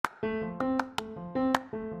Hello,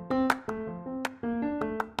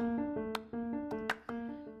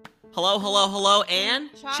 hello, hello,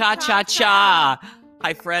 and Cha-cha-cha.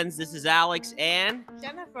 Hi, friends. This is Alex and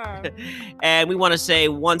Jennifer. and we want to say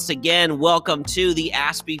once again, welcome to the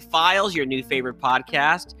Aspie Files, your new favorite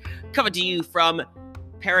podcast, coming to you from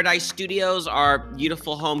Paradise Studios, our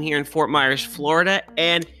beautiful home here in Fort Myers, Florida.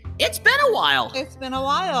 And it's been a while. It's been a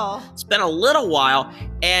while. It's been a little while,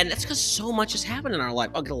 and it's because so much has happened in our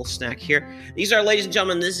life. I'll get a little snack here. These are, ladies and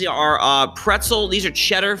gentlemen, these are pretzel. These are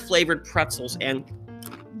cheddar flavored pretzels, and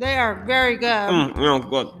They are very good.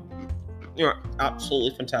 good. You're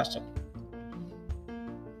absolutely fantastic.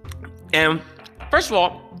 And first of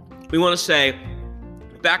all, we want to say,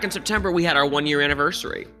 back in September, we had our 1-year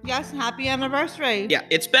anniversary. Yes, happy anniversary. Yeah,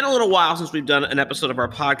 it's been a little while since we've done an episode of our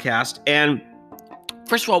podcast. And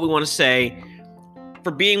first of all, we want to say,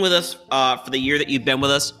 for being with us, for the year that you've been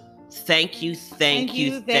with us, thank you.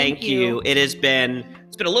 It's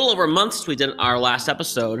been a little over a month since we did our last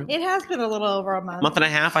episode. It has been a little over a month. Month and a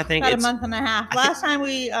half, I think. About a month and a half. Last time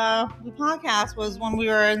we podcast was when we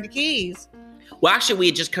were in the Keys. Well, actually, we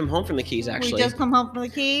had just come home from the Keys, actually. We just come home from the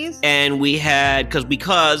Keys. And we had,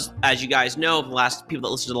 because as you guys know, the last people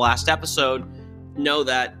that listened to the last episode know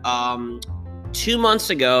that 2 months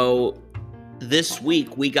ago, this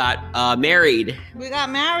week, we got married. We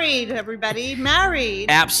got married, everybody. Married.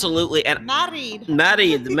 Absolutely. And Married.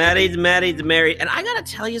 married. And I gotta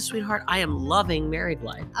tell you, sweetheart, I am loving married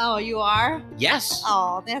life. Oh, you are? Yes.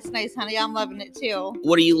 Oh, that's nice, honey. I'm loving it too.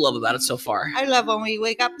 What do you love about it so far? I love when we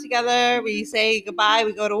wake up together, we say goodbye,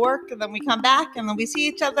 we go to work, and then we come back, and then we see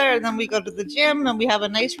each other, and then we go to the gym, and we have a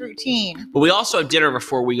nice routine. But we also have dinner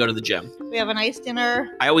before we go to the gym. We have a nice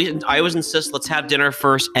dinner. I always insist, let's have dinner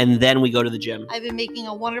first, and then we go to the gym. I've been making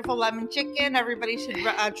a wonderful lemon chicken. Everybody should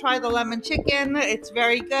try the lemon chicken. It's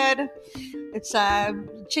very good. It's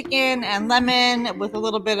chicken and lemon with a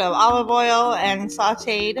little bit of olive oil and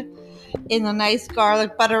sauteed in a nice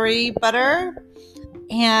garlic buttery butter.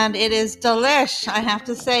 And it is delish. I have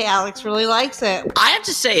to say, Alex really likes it. I have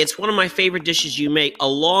to say, it's one of my favorite dishes you make,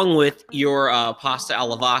 along with your pasta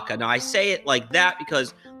alla vodka. Now, I say it like that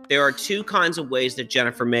because there are two kinds of ways that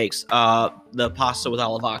Jennifer makes the pasta with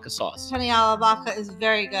alla vodka sauce. Honey alla vodka is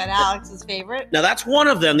very good. Alex's favorite. Now, that's one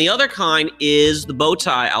of them. The other kind is the bow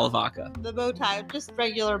tie alla vodka. The bow tie, just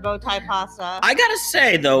regular bow tie pasta. I gotta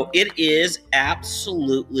say, though, it is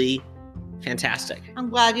absolutely fantastic. I'm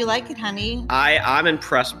glad you like it, honey. I'm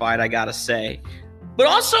impressed by it, I gotta say. But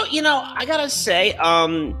also, I gotta say,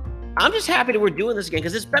 I'm just happy that we're doing this again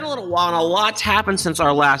because it's been a little while and a lot's happened since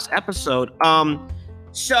our last episode.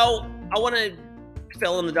 So I want to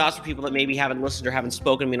fill in the dots for people that maybe haven't listened or haven't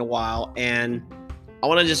spoken to me in a while. And I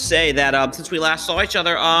want to just say that since we last saw each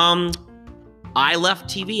other, I left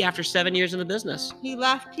TV after 7 years in the business. He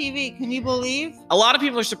left TV. Can you believe? A lot of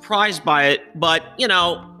people are surprised by it, but,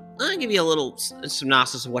 I'll give you a little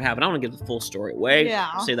synopsis of what happened. I don't want to give the full story away. Yeah.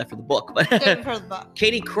 I'll save that for the book. But Save it for the book.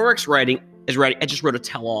 Katie Couric's is writing. I just wrote a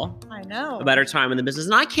tell-all I know. about her time in the business,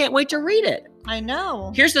 and I can't wait to read it. I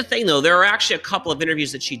know. Here's the thing, though. There are actually a couple of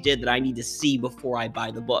interviews that she did that I need to see before I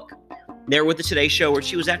buy the book. They're with the Today Show, where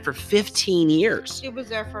she was at for 15 years. She was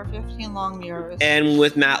there for 15 long years. And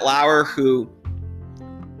with Matt Lauer, who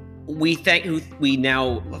we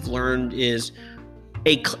now have learned is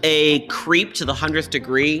a creep to the 100th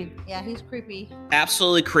degree. Yeah, he's creepy.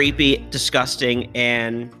 Absolutely creepy, disgusting,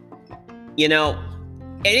 and,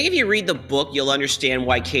 if you read the book, you'll understand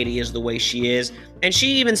why Katie is the way she is. And she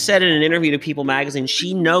even said in an interview to People magazine,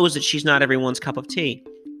 she knows that she's not everyone's cup of tea.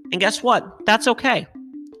 And guess what? That's okay.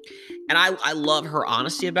 And I love her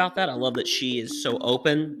honesty about that. I love that she is so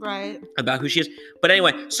open about who she is. But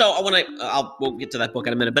anyway, so we'll get to that book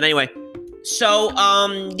in a minute. But anyway, so,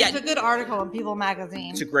 yeah. It's a good article in People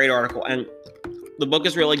magazine. It's a great article. And the book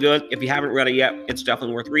is really good. If you haven't read it yet, it's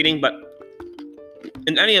definitely worth reading. But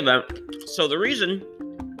in any event, so the reason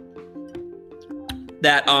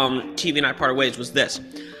that TV and I parted ways was this.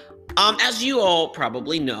 As you all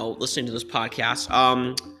probably know, listening to this podcast,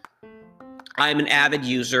 I'm an avid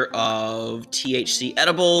user of THC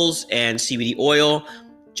edibles and CBD oil.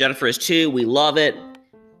 Jennifer is too. We love it.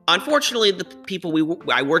 Unfortunately, the people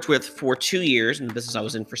I worked with for 2 years, and the business I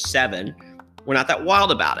was in for 7, were not that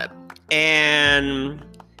wild about it. And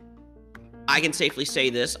I can safely say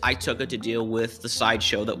this, I took it to deal with the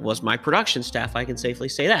sideshow that was my production staff. I can safely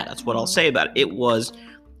say that. That's what I'll say about it. It was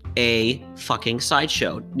a fucking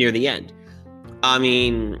sideshow near the end. I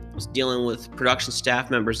mean, I was dealing with production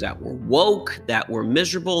staff members that were woke, that were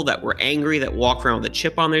miserable, that were angry, that walked around with a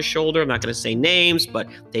chip on their shoulder. I'm not going to say names, but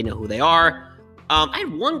they know who they are. I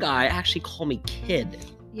had one guy actually call me kid.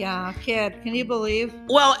 Yeah, kid. Can you believe?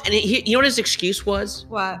 Well, and you know what his excuse was?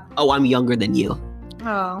 What? Oh, I'm younger than you.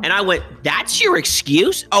 Oh. And I went, that's your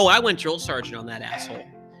excuse? Oh, I went drill sergeant on that asshole.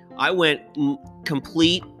 I went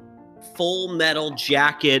complete full metal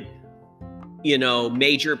jacket,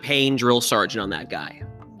 major pain drill sergeant on that guy.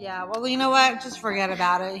 Yeah, well, you know what? Just forget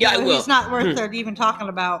about it. Yeah, I will. It's not worth it even talking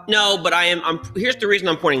about. No, but here's the reason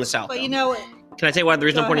I'm pointing this out. But though. Can I tell you why the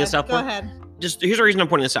reason I'm pointing this out for? Go ahead. Here's the reason I'm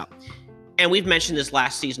pointing this out. And we've mentioned this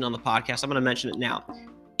last season on the podcast. I'm going to mention it now.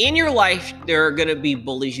 In your life, there are going to be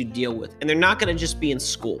bullies you deal with, and they're not going to just be in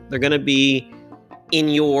school. They're going to be in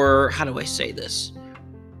your, how do I say this?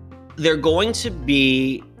 They're going to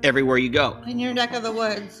be everywhere you go. In your neck of the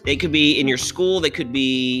woods. They could be in your school. They could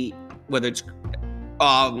be, whether it's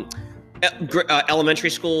elementary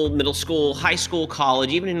school, middle school, high school, college,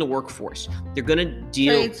 even in the workforce. They're going to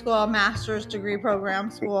deal. Trade school, master's degree program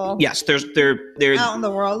school. Yes, they're out in the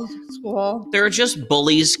world school. They're just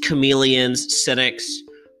bullies, chameleons, cynics.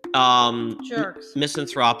 Jerks.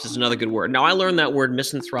 Misanthropes is another good word. Now, I learned that word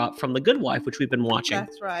misanthrope from The Good Wife, which we've been watching.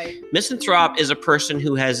 That's right. Misanthrope is a person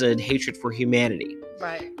who has a hatred for humanity.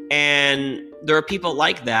 Right. And there are people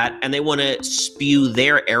like that, and they want to spew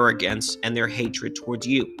their arrogance and their hatred towards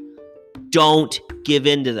you. Don't give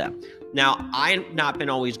in to them. Now, I've not been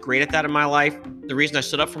always great at that in my life. The reason I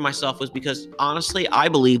stood up for myself was because, honestly, I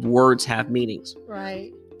believe words have meanings.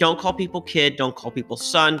 Right. Don't call people kid. Don't call people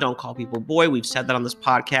son. Don't call people boy. We've said that on this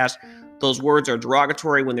podcast. Those words are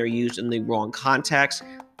derogatory when they're used in the wrong context.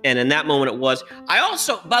 And in that moment, it was. I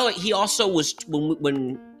also, by the way, he also was,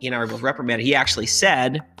 when he and I were both reprimanded, he actually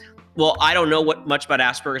said, well, I don't know much about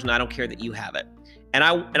Asperger's, and I don't care that you have it. And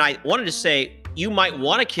I wanted to say, you might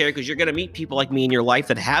want to care because you're going to meet people like me in your life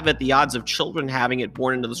that have it. The odds of children having it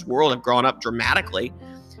born into this world have grown up dramatically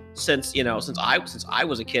since I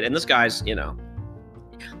was a kid. And this guy's in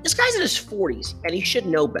his 40s, and he should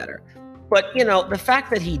know better. But, the fact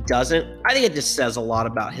that he doesn't, I think it just says a lot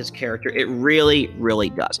about his character. It really, really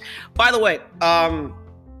does. By the way, the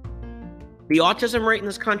autism rate in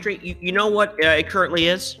this country, you know what it currently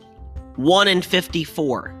is? 1 in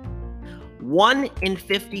 54. 1 in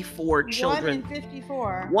 54 children. 1 in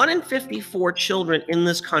 54. 1 in 54 children in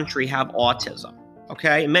this country have autism.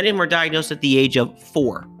 Okay? Many of them are diagnosed at the age of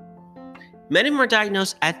 4. Many of them are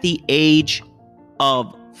diagnosed at the age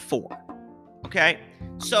of 4. Okay?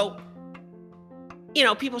 So,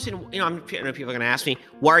 people say, I know people are going to ask me,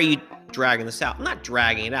 why are you dragging this out? I'm not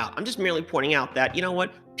dragging it out. I'm just merely pointing out that, you know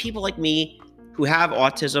what? People like me who have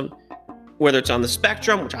autism, whether it's on the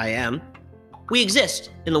spectrum, which I am, we exist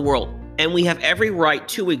in the world, and we have every right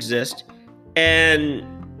to exist. And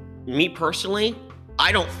me personally,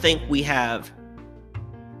 I don't think we got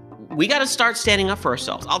to start standing up for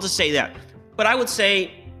ourselves. I'll just say that. But I would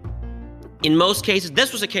say in most cases,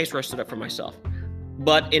 this was a case where I stood up for myself.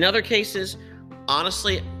 But in other cases,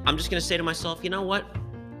 honestly, I'm just going to say to myself, you know what?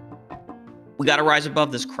 We got to rise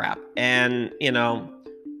above this crap. And,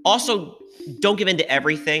 also don't give in to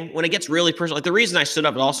everything. When it gets really personal, like the reason I stood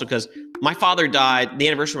up is also because my father died. The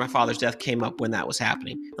anniversary of my father's death came up when that was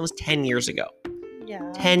happening. That was 10 years ago. Yeah.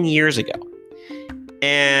 10 years ago.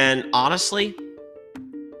 And honestly,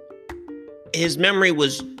 his memory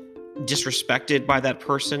was disrespected by that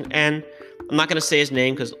person. And I'm not going to say his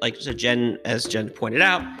name because, like as Jen pointed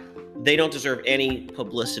out, they don't deserve any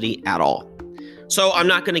publicity at all. So I'm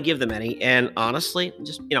not going to give them any. And honestly,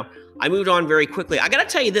 just, I moved on very quickly. I got to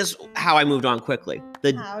tell you this, how I moved on quickly.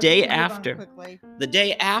 The day after,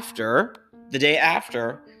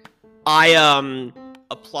 I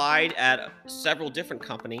applied at several different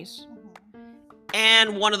companies.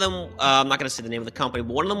 And one of them, I'm not going to say the name of the company,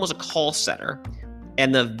 but one of them was a call center.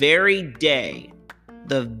 And the very,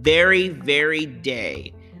 very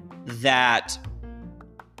day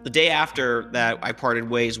the day after that I parted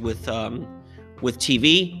ways with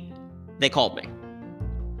TV, they called me.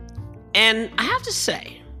 And I have to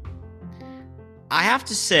say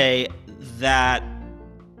that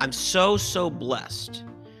I'm so blessed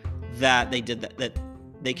that they did that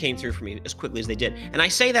they came through for me as quickly as they did. And I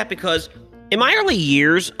say that because in my early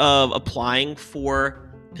years of applying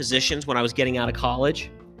for positions when I was getting out of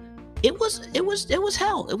college, it was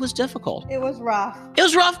hell. It was difficult. It was rough. It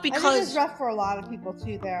was rough because I think it's rough for a lot of people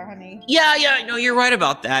too there, honey. Yeah, no, you're right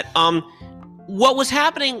about that. What was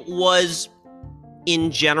happening was,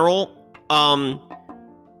 in general,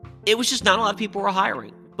 it was just not a lot of people were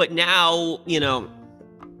hiring. But now, and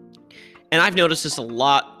I've noticed this a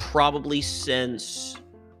lot probably since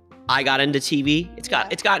I got into TV. It's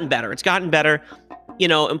gotten better. It's gotten better.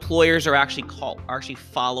 Employers are actually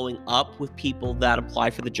following up with people that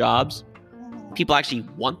apply for the jobs. People actually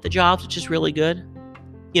want the jobs, which is really good.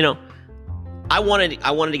 I wanted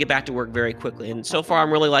to get back to work very quickly, and so far I'm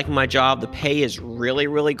really liking my job. The pay is really,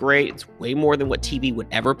 really great. It's way more than what TV would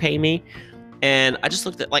ever pay me. And I just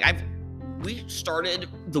looked at we started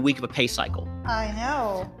the week of a pay cycle. I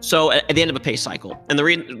know. So at the end of a pay cycle, and let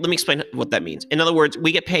me explain what that means. In other words,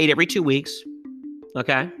 we get paid every 2 weeks.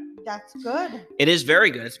 Okay. That's good. It is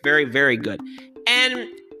very good. It's very, very good. And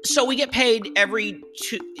so we get paid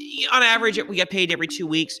on average, we get paid every 2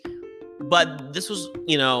 weeks. But this was,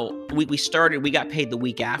 we got paid the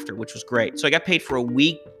week after, which was great. So I got paid for a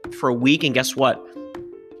week, and guess what?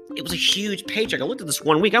 It was a huge paycheck. I looked at this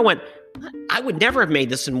 1 week. I went, I would never have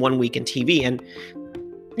made this in 1 week in TV. And,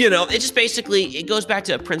 it just basically, it goes back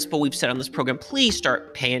to a principle we've said on this program. Please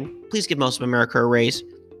start paying. Please give most of America a raise.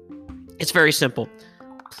 It's very simple.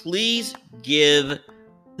 Please give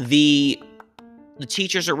the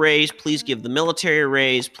teachers a raise. Please give the military a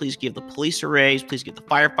raise. Please give the police a raise. Please give the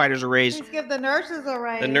firefighters a raise. Please give the nurses a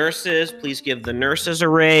raise. Please give the nurses a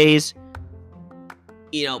raise.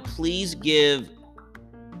 Please give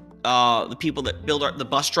the people that build the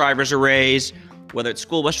bus drivers a raise, whether it's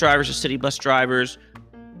school bus drivers or city bus drivers.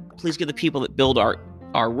 Please give the people that build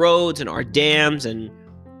our roads and our dams and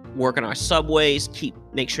work on our subways,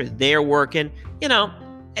 make sure they're working.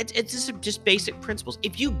 It's just basic principles.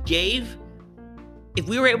 If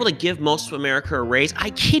we were able to give most of America a raise,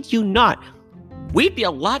 I kid you not, we'd be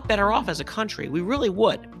a lot better off as a country. We really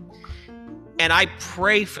would. And I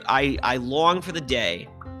long for the day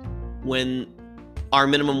when our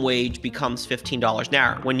minimum wage becomes $15 an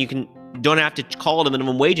hour, when you don't have to call it a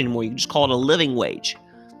minimum wage anymore. You can just call it a living wage,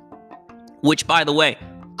 which, by the way,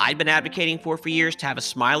 I've been advocating for years. Tavis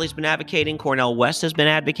Smiley's been advocating. Cornel West has been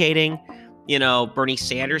advocating. Bernie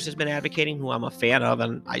Sanders has been advocating, who I'm a fan of,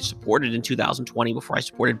 and I supported in 2020 before I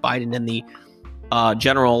supported Biden in the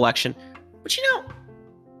general election. But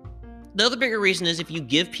the other bigger reason is if you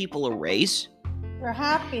give people a raise, they're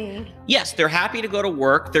happy. Yes, they're happy to go to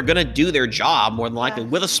work. They're going to do their job more than likely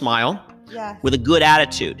with a smile, with a good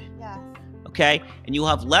attitude. Yes. Okay? And you'll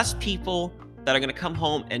have less people that are going to come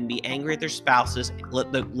home and be angry at their spouses.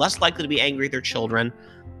 They're less likely to be angry at their children.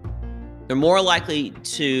 They're more likely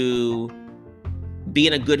to be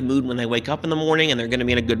in a good mood when they wake up in the morning, and they're going to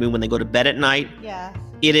be in a good mood when they go to bed at night.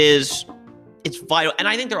 Yes. It's vital. And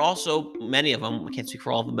I think there are also many of them, I can't speak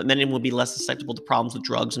for all of them, but many of them will be less susceptible to problems with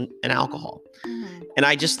drugs and alcohol. Mm-hmm. And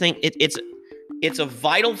I just think it's a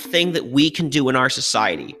vital thing that we can do in our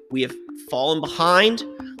society. We have fallen behind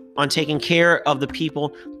on taking care of the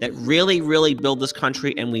people that really, really build this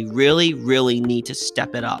country, and we really, really need to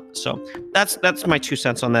step it up. So that's my 2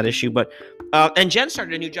 cents on that issue. But and Jen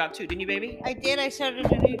started a new job too, didn't you, baby? I did. I started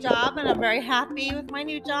a new job, and I'm very happy with my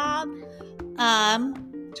new job.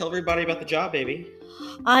 Tell everybody about the job, baby.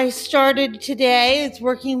 I started today. It's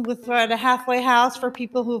working at a halfway house for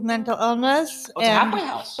people who have mental illness. Oh, it's a halfway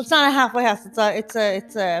house. It's not a halfway house. It's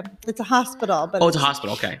a hospital. But it's a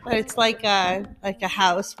hospital. Okay. But it's like a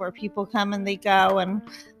house where people come and they go, and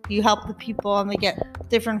you help the people, and they get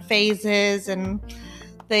different phases, and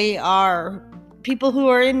they are people who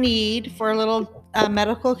are in need for a little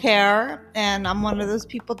medical care, and I'm one of those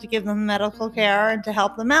people to give them medical care and to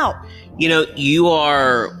help them out. You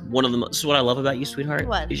are one of the most, this is what I love about you, sweetheart.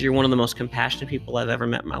 What? Is you're one of the most compassionate people I've ever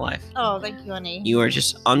met in my life. Oh, thank you, honey. You are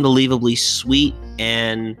just unbelievably sweet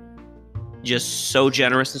and just so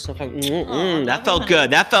generous and stuff like that. Felt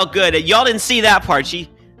good. That felt good. Y'all didn't see that part. You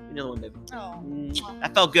know the one, baby. Oh.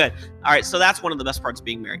 That felt good. All right, so that's one of the best parts of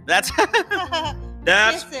being married. That's one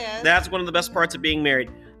of the best parts of being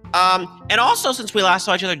married. And also, since we last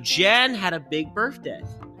saw each other, Jen had a big birthday.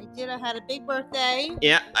 I did. I had a big birthday.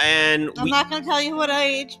 Yeah, and I'm not going to tell you what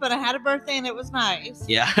age, but I had a birthday, and it was nice.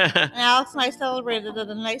 Yeah. And Alex and I celebrated at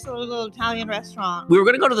a nice little Italian restaurant. We were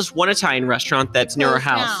going to go to this one Italian restaurant that's near our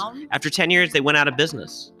house. Down. After 10 years, they went out of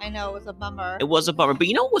business. I know, it was a bummer. It was a bummer. But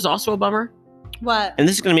you know what was also a bummer? What? And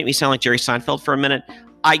this is going to make me sound like Jerry Seinfeld for a minute.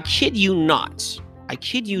 I kid you not.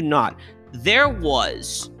 There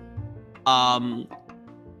was...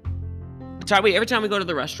 every time we go to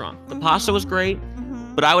the restaurant, the pasta was great,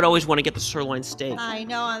 but I would always want to get the sirloin steak. I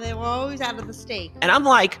know, and they were always out of the steak. And I'm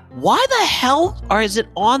like, why the hell is it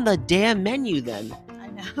on the damn menu then? I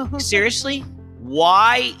know. Seriously?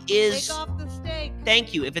 Why is... Take off the steak.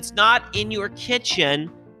 Thank you. If it's not in your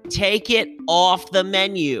kitchen, take it off the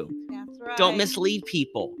menu. That's right. Don't mislead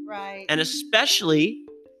people. Right. And especially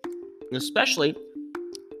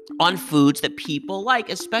on foods that people like,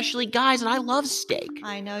 especially guys, and I love steak.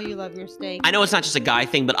 I know you love your steak. I know it's not just a guy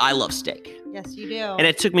thing, but I love steak. Yes, you do. And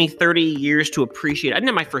it took me 30 years to appreciate it. I didn't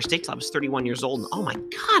have my first steak till I was 31 years old, and oh my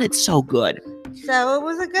God, it's so good. So it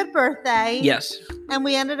was a good birthday. Yes. And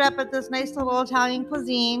we ended up at this nice little Italian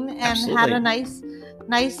cuisine and Absolutely. had a nice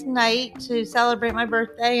night to celebrate my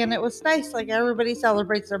birthday. And it was nice. Like everybody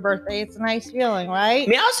celebrates their birthday. It's a nice feeling, right?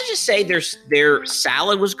 May I also just say their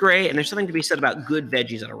salad was great, and there's something to be said about good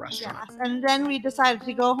veggies at a restaurant. Yes. And then we decided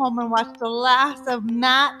to go home and watch the last of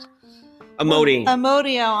Matt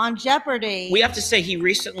Amodio on Jeopardy. We have to say he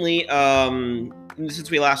recently, since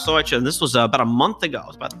we last saw each other, this was about a month ago. It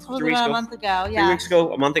was about 3 weeks ago. A month ago, 3 weeks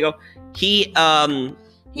ago, a month ago. He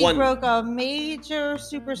broke a major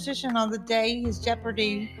superstition on the day his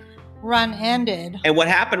Jeopardy run ended. And what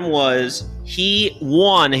happened was he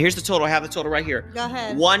won. Here's the total. I have the total right here. Go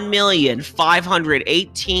ahead.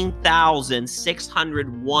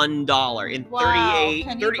 $1,518,601 in 38.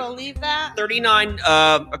 Can you believe that? 39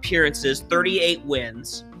 appearances, 38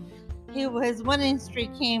 wins. His winning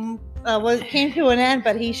streak came to an end,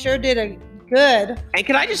 but he sure did a good. And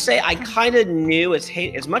can I just say, I kind of knew,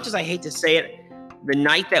 as much as I hate to say it, the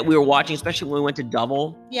night that we were watching, especially when we went to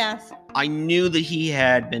Double, yes, I knew that he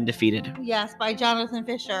had been defeated. Yes, by Jonathan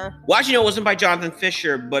Fisher. Well, actually, no, it wasn't by Jonathan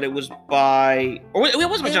Fisher, but it was by, or it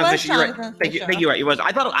was by Jonathan Fisher. You're right. Thank you. Right. It was.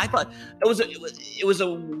 I thought it was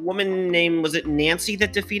a woman named, was it Nancy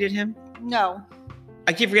that defeated him? No.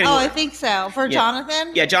 I keep forgetting. Oh, I think so. For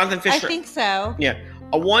Jonathan? Yeah, Jonathan Fisher. I think so. Yeah.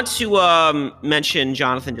 I want to mention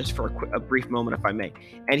Jonathan just for a brief moment, if I may.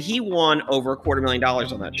 And he won over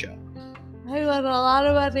 $250,000 on that show. He won a lot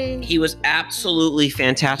of money. He was absolutely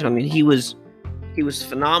fantastic. I mean, he was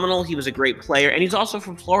phenomenal. He was a great player, and he's also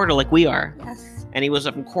from Florida, like we are. Yes. And he was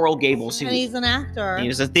from Coral Gables. He's an actor. He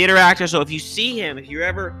was a theater actor. So if you see him, if you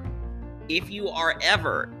are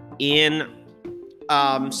ever in,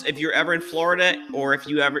 if you're ever in Florida, or if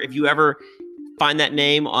you ever find that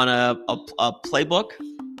name on a playbook,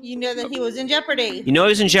 you know that he was in Jeopardy. You know he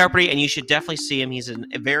was in Jeopardy, and you should definitely see him. He's a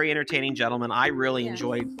very entertaining gentleman. I really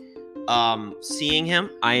enjoyed seeing him.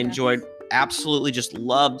 I enjoyed, absolutely just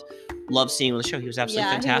loved seeing him on the show. He was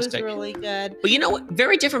absolutely fantastic. He was really good. But you know what?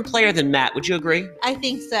 Very different player than Matt. Would you agree? I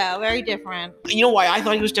think so. Very different. You know why I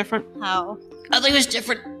thought he was different? How? I think he was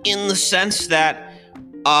different in the sense that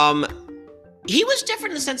he was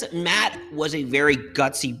different in the sense that Matt was a very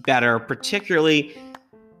gutsy bettor, particularly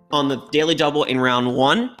on the Daily Double in round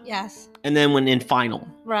 1. Yes. And then when in final.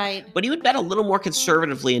 Right. But he would bet a little more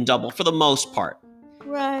conservatively in Double for the most part.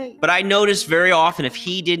 Right. But I noticed very often if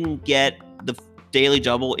he didn't get the Daily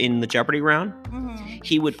Double in the Jeopardy round,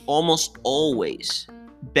 he would almost always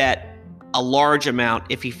bet a large amount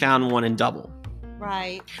if he found one in Double.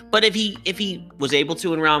 Right. But if he was able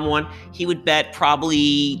to in round 1, he would bet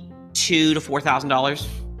probably $2,000 to $4,000.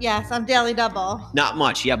 Yes, on Daily Double. Not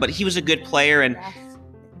much, yeah, but he was a good player, and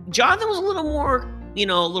Jonathan was a little more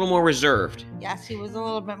reserved. Yes, he was a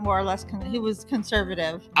little bit more or less. He was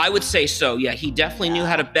conservative. I would say so. Yeah, he definitely knew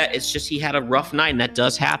how to bet. It's just he had a rough night, and that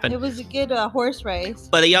does happen. It was a good horse race.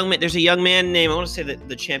 But there's a young man named, I want to say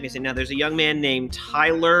the champion's name now. There's a young man named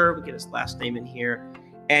Tyler. We'll get his last name in here.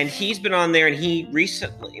 And he's been on there, and he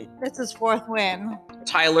recently. That's his 4th win.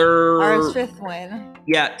 Tyler. Or his 5th win.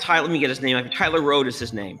 Yeah, Tyler. Let me get his name. Tyler Road is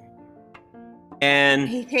his name. And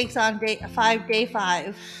he takes on day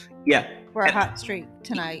 5. Yeah. For a hot streak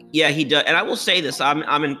tonight. Yeah, he does. And I will say this: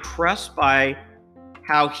 I'm impressed by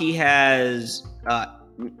how he has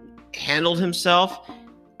handled himself.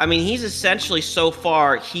 I mean, he's essentially so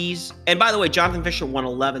far. And by the way, Jonathan Fisher won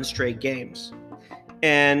 11 straight games,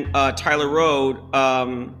 and Tyler Road,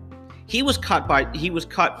 he was cut.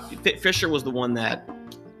 Fisher was the one that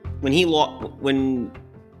when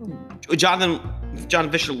Jonathan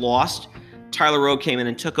Fisher lost, Tyler Rowe came in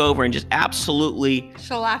and took over and just absolutely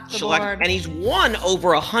shellacked the board. And he's won over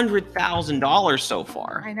 $100,000 so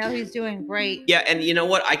far. I know, he's doing great. Yeah, and you know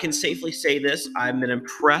what? I can safely say this. I've been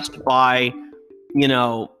impressed by,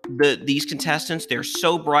 these contestants. They're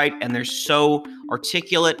so bright, and they're so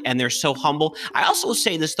articulate, and they're so humble. I also will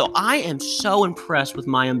say this, though. I am so impressed with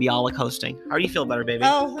Mayim Bialik hosting. How do you feel about her, baby?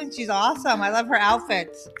 Oh, I think she's awesome. I love her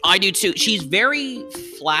outfits. I do, too. She's very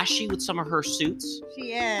flashy with some of her suits.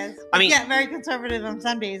 She is. I mean, very conservative on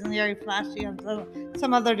some days and very flashy on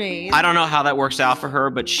some other days. I don't know how that works out for her,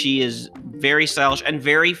 but she is very stylish and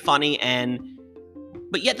very funny.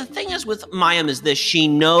 But yet the thing is with Mayim is this: she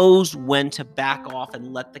knows when to back off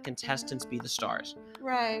and let the contestants be the stars.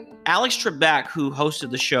 Right. Alex Trebek, who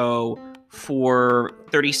hosted the show for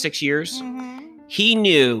 36 years, he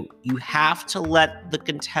knew you have to let the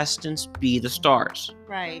contestants be the stars.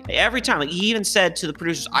 Right. Every time, he even said to the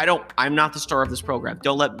producers, I'm not the star of this program.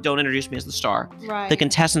 Don't introduce me as the star. Right. The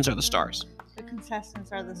contestants are the stars. The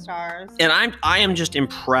contestants are the stars. And I am just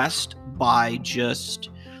impressed by just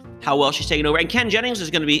how well she's taking over. And Ken Jennings is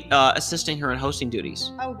going to be assisting her in hosting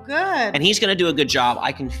duties. Oh, good. And he's going to do a good job.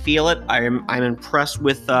 I can feel it. I'm impressed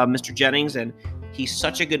with Mr. Jennings, and he's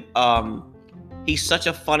such a good he's such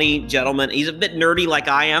a funny gentleman. He's a bit nerdy like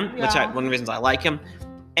I am, which one of the reasons I like him.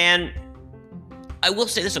 And I will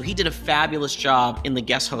say this, so he did a fabulous job in the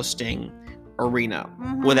guest hosting arena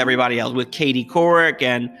with everybody else, with Katie Couric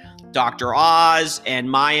and Dr. Oz and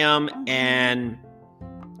Mayim and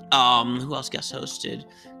who else guest hosted?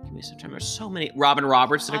 Give me September. So many. Robin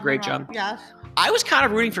Roberts did a great job. Yes. I was kind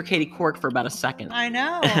of rooting for Katie Couric for about a second. I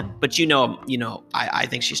know. But I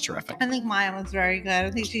think she's terrific. I think Maya was very good. I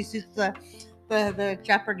think she suits the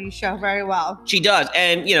Jeopardy show very well. She does,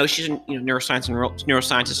 and she's a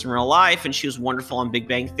neuroscientist in real life, and she was wonderful on Big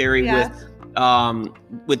Bang Theory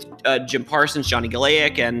with Jim Parsons, Johnny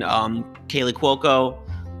Galecki, and Kaylee Cuoco,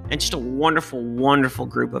 and just a wonderful, wonderful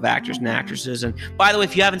group of actors and actresses. And by the way,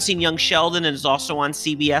 if you haven't seen Young Sheldon, it's also on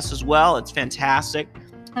CBS as well. It's fantastic.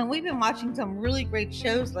 And we've been watching some really great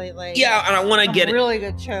shows lately. Yeah, and I want to get really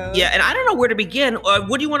good shows. Yeah, and I don't know where to begin.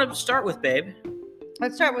 What do you want to start with, babe?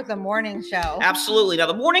 Let's start with the morning show. Absolutely. Now,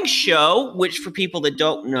 the morning show, which for people that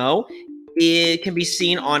don't know, it can be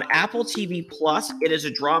seen on Apple TV Plus. It is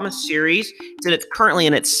a drama series. It's currently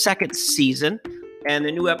in its second season, and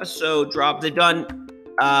the new episode dropped. They've done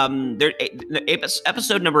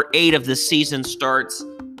episode number 8 of this season starts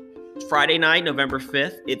Friday night, November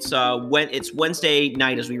 5th. It's Wednesday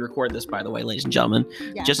night as we record this, by the way, ladies and gentlemen,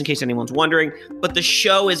 just in case anyone's wondering. But the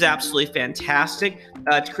show is absolutely fantastic.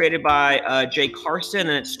 It's created by Jay Carson,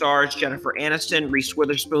 and it stars Jennifer Aniston, Reese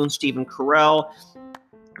Witherspoon, Stephen Carell,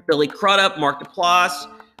 Billy Crudup, Mark Duplass,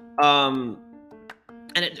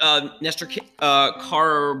 and Nestor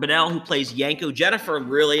Carbonell, who plays Yanko. Jennifer I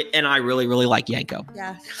really like Yanko.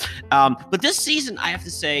 Yes. But this season, I have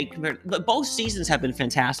to say, both seasons have been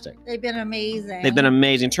fantastic. They've been amazing. They've been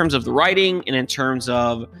amazing in terms of the writing and in terms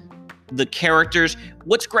of the characters.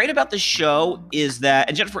 What's great about the show is that,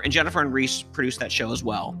 and Jennifer and Reese produced that show as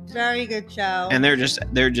well. Very good show. And they're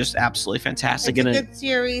just absolutely fantastic. It's a good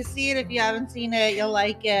series. See it if you haven't seen it. You'll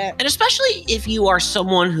like it. And especially if you are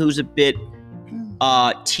someone who's a bit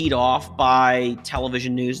teed off by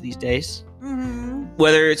television news these days.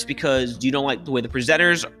 Whether it's because you don't like the way the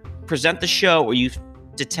presenters present the show, or you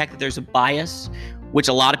detect that there's a bias, which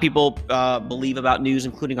a lot of people believe about news,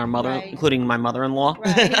 including including my mother-in-law.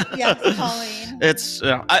 Right. Yes, Pauline. It's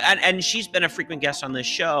and she's been a frequent guest on this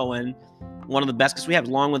show, and one of the best, because we have,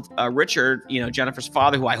 along with Richard, Jennifer's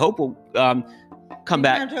father, who I hope will come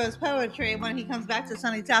back to his poetry when he comes back to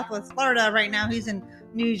sunny Southwest Florida. Right now, he's in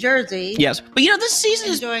New Jersey. Yes, but this season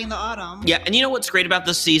is enjoying the autumn. Yeah, and you know what's great about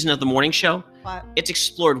this season of the morning show? What? It's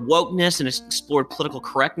explored wokeness, and it's explored political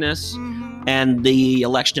correctness and the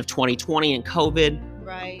election of 2020 and COVID.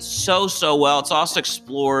 Right. So well. It's also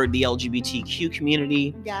explored the LGBTQ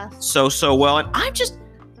community. Yes. So well. And it's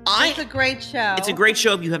a great show. It's a great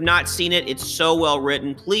show. If you have not seen it, it's so well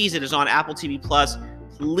written. Please, it is on Apple TV Plus.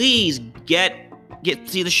 Please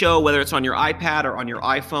see the show, whether it's on your iPad or on your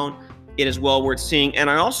iPhone. It is well worth seeing. And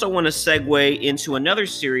I also want to segue into another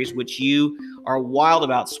series which you are wild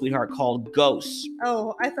about, sweetheart, called Ghosts.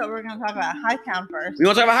 Oh, I thought we were going to talk about Hightown first. We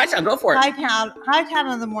want to talk about Hightown? Go for it. Hightown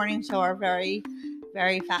and the morning show are very,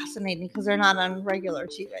 very fascinating because they're not on regular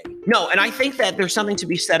TV. No, and I think that there's something to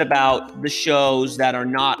be said about the shows that are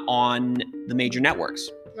not on the major networks.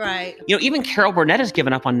 Right. Even Carol Burnett has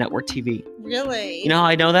given up on network TV. Really? You know how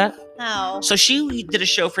I know that? How? So she did a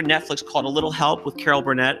show for Netflix called A Little Help with Carol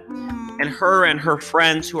Burnett. And her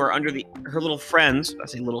friends who are her little friends, I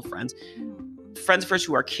say little friends, friends of hers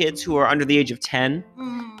who are kids who are under the age of 10,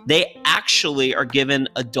 they actually are given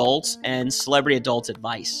adults and celebrity adults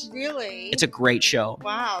advice. Really? It's a great show.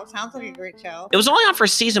 Wow, sounds like a great show. It was only on for a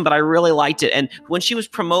season, but I really liked it. And when she was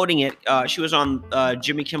promoting it, she was on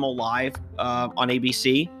Jimmy Kimmel Live on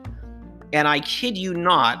ABC. And I kid you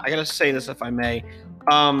not, I gotta say this if I may,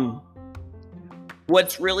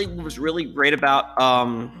 was really great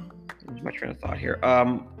about where's my train of thought here?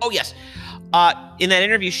 Yes. In that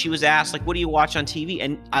interview, she was asked, what do you watch on TV?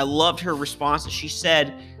 And I loved her response. She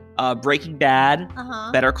said, Breaking Bad,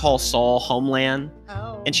 Better Call Saul, Homeland.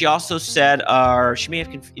 Oh. And she also said,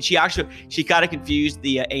 she got it confused,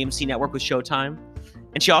 the AMC network with Showtime.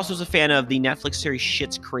 And she also was a fan of the Netflix series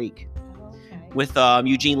Schitt's Creek with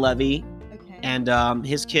Eugene Levy and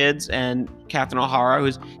his kids, and Catherine O'Hara,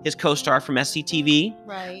 who's his co-star from SCTV.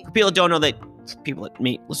 Right. For people that don't know, that people that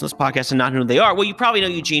listen to this podcast and not know who they are, well, you probably know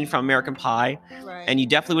Eugene from American Pie. Right. And you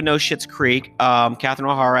definitely would know Schitt's Creek. Catherine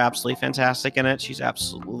O'Hara, absolutely fantastic in it. She's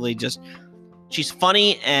absolutely she's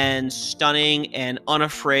funny and stunning and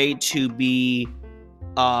unafraid to be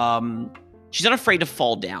she's not afraid to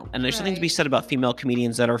fall down. And there's something to be Right. said about female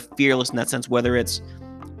comedians that are fearless in that sense, whether it's,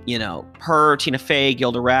 you know, her, Tina Fey,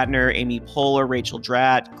 Gilda Radner, Amy Poehler, Rachel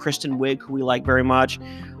Dratt, Kristen Wiig, who we like very much,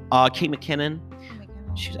 Kate McKinnon.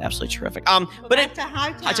 She's absolutely terrific. But But back to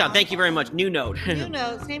Hightown. Hightown, thank you very much. New note. New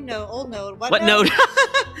note, same note, old note. What note?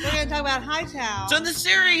 We're gonna talk about Hightown. So in the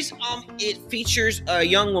series, it features a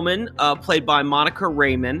young woman played by Monica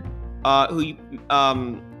Raymond, who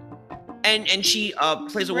and she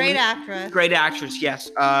plays a Great woman. actress. Great actress,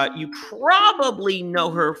 yes. You probably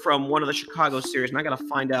know her from one of the Chicago series, and I gotta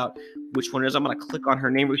find out which one it is. I'm gonna click on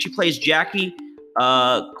her name. She plays Jackie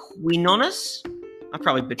Quinones. I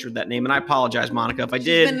probably butchered that name, and I apologize, Monica, if I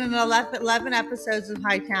did. She's been in 11 episodes of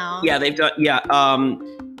Hightown. Yeah, they've done. Yeah,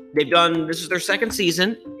 they've done. This is their second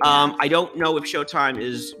season. I don't know if Showtime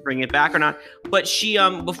is bringing it back or not. But she,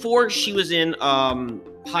 before she was in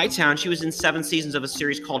Hightown, she was in 7 seasons of a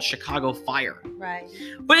series called Chicago Fire. Right.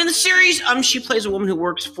 But in the series, she plays a woman who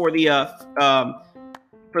works for the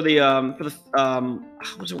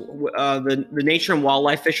Nature and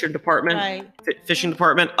Wildlife Fishing Department. Right. Fishing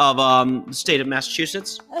Department of the state of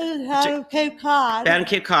Massachusetts. Cape Cod. And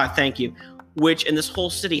Cape Cod, thank you. Which in this whole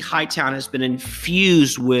city, Hightown, has been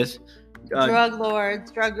infused with Drug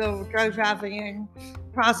lords, drug trafficking,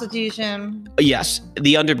 prostitution. yes,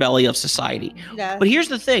 the underbelly of society. Yeah. But here's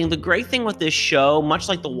the thing: the great thing with this show, much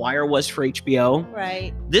like The Wire was for HBO,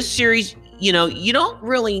 Right. this series, you know, you don't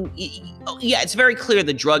really. Yeah, it's very clear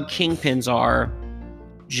the drug kingpins are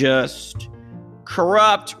just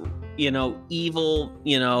corrupt, you know, evil,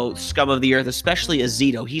 you know, scum of the earth. Especially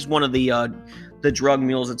Azito. He's one of the drug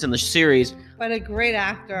mules that's in the series. But a great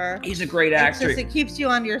actor. He's a great It's actor. just, it keeps you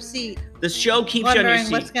on your seat, The show keeps you on your wondering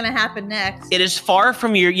seat. what's going to happen next. It is far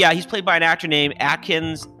from your. Yeah, he's played by an actor named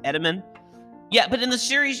Atkins Edelman. Yeah, but in the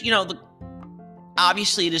series, you know,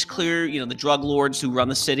 obviously it is clear, you know, the drug lords who run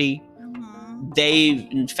the city, Mhm. they've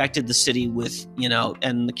infected the city with, you know,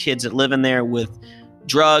 and the kids that live in there with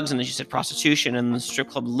drugs, and as you said, prostitution, and the strip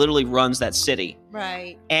club literally runs that city.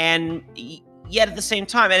 Right. And yet at the same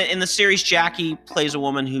time, and in the series, Jackie plays a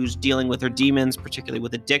woman who's dealing with her demons, particularly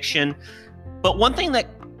with addiction. But one thing that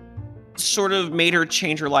sort of made her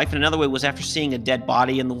change her life in another way was after seeing a dead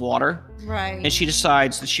body in the water, Right. and she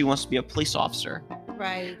decides that she wants to be a police officer.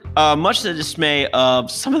 Right. Much to the dismay of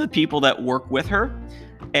some of the people that work with her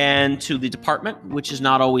and to the department, which is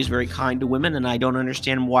not always very kind to women, and I don't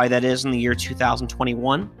understand why that is in the year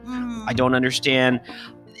 2021. Mhm. I don't understand.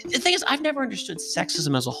 The thing is, I've never understood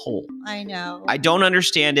sexism as a whole. I know. I don't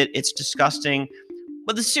understand it. It's disgusting.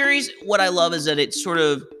 But the series, what I love is that it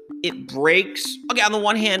breaks. Okay, on the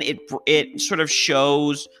one hand, it sort of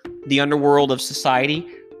shows the underworld of society,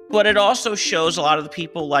 but it also shows a lot of the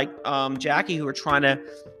people like Jackie who are trying to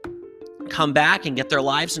come back and get their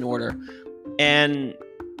lives in order. And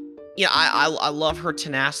yeah, I love her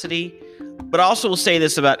tenacity, but I also will say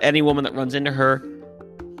this about any woman that runs into her.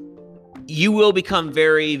 You will become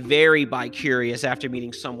very, very bi-curious after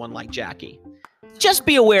meeting someone like Jackie. Just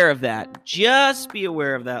be aware of that. Just be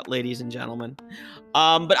aware of that, ladies and gentlemen.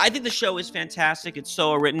 But I think the show is fantastic. It's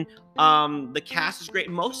so well written. The cast is great.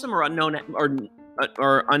 Most of them are unknown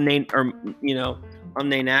or unnamed, or you know,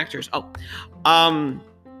 unnamed actors. But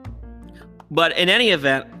in any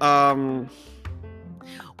event,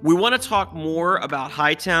 we want to talk more about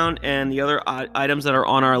Hightown and the other items that are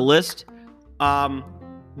on our list.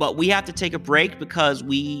 But we have to take a break because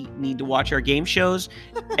we need to watch our game shows.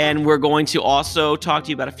 And we're going to also talk to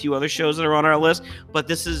you about a few other shows that are on our list. But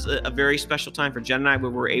this is a very special time for Jen and I where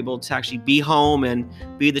we're able to actually be home and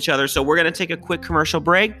be with each other. So we're going to take a quick commercial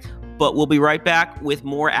break, but we'll be right back with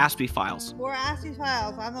more Aspie Files. More Aspie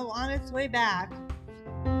Files on its way back.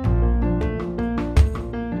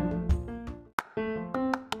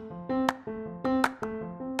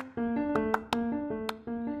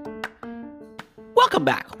 Welcome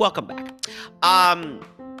back.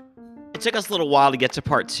 It took us a little while to get to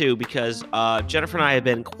part 2 because Jennifer and I have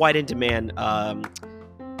been quite in demand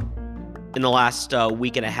in the last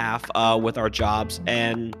week and a half with our jobs.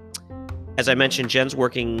 And as I mentioned, Jen's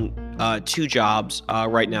working 2 jobs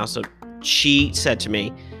right now. So she said to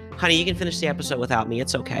me, honey, you can finish the episode without me.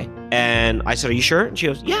 It's okay. And I said, are you sure? And she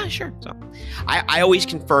goes, yeah, sure. So I always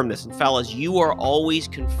confirm this. And fellas, you are always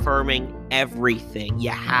confirming everything. You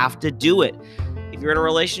have to do it. If you're in a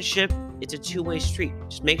relationship, it's a 2-way street.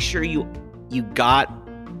 Just make sure you got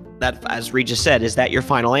that, as Regis said, is that your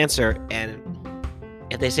final answer? And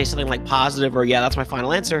if they say something like positive or, yeah, that's my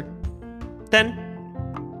final answer, then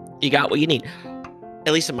you got what you need.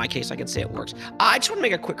 At least in my case, I can say it works. I just want to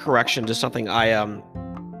make a quick correction to something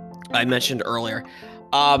I mentioned earlier.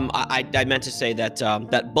 I meant to say that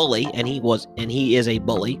that bully, and he is a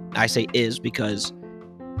bully. I say is because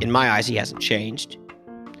in my eyes he hasn't changed.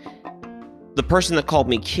 The person that called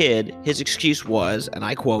me kid, his excuse was, and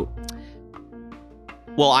I quote,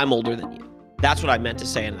 "Well, I'm older than you." That's what I meant to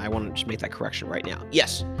say, and I want to just make that correction right now.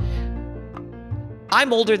 Yes,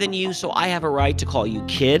 I'm older than you, so I have a right to call you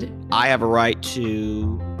kid. I have a right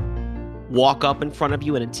to walk up in front of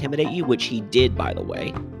you and intimidate you, which he did, by the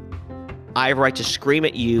way. I have a right to scream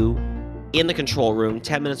at you in the control room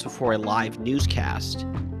 10 minutes before a live newscast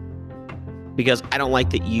because I don't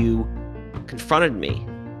like that you confronted me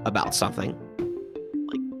about something.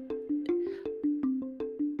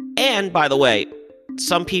 And by the way,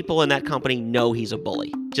 some people in that company know he's a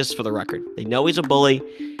bully, just for the record. They know he's a bully,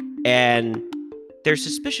 and they're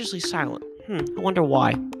suspiciously silent. I wonder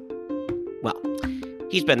why. Well,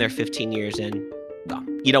 he's been there 15 years, and well,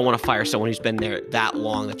 you don't want to fire someone who's been there that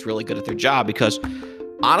long that's really good at their job because,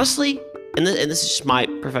 honestly, and this is just my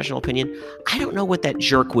professional opinion, I don't know what that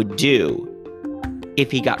jerk would do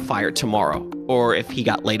if he got fired tomorrow or if he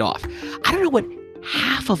got laid off. I don't know what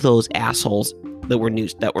half of those assholes that were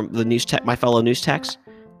the news tech, my fellow news techs.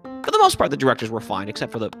 For the most part, the directors were fine,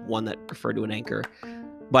 except for the one that referred to an anchor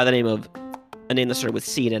by the name of a name that started with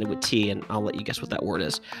C and ended with T, and I'll let you guess what that word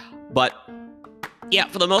is. But yeah,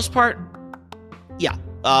 for the most part, yeah,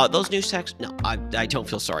 those news techs, no, I don't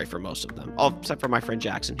feel sorry for most of them, except for my friend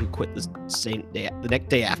Jackson, who quit the next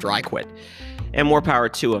day after I quit. And more power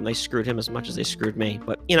to him. They screwed him as much as they screwed me.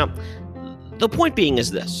 But, you know, the point being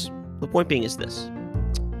is this.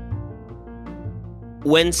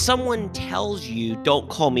 When someone tells you, don't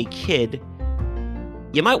call me kid,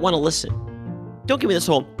 you might want to listen. Don't give me this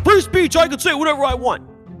whole, free speech, I can say whatever I want.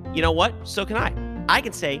 You know what? So can I. I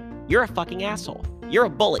can say, you're a fucking asshole. You're a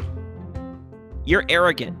bully. You're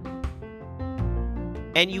arrogant.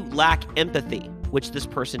 And you lack empathy, which this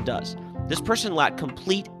person does. This person lacked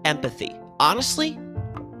complete empathy. Honestly,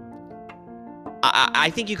 I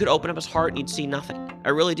think you could open up his heart and you'd see nothing. I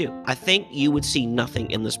really do. I think you would see nothing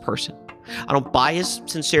in this person. I don't buy his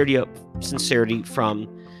sincerity from,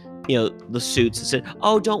 you know, the suits that said,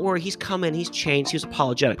 oh, don't worry, he's coming, he's changed, he was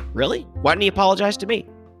apologetic. Really? Why didn't he apologize to me?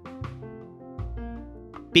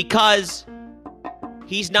 Because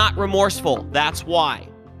he's not remorseful. That's why.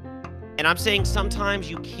 And I'm saying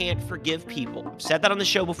sometimes you can't forgive people. I've said that on the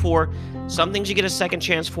show before. Some things you get a second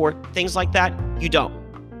chance for. Things like that, you don't.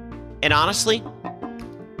 And honestly,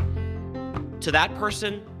 to that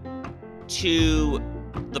person, to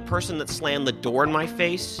the person that slammed the door in my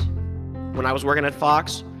face when I was working at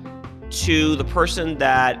Fox, to the person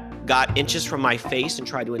that got inches from my face and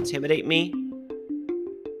tried to intimidate me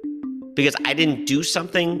because I didn't do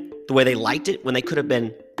something the way they liked it when they could have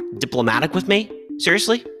been diplomatic with me.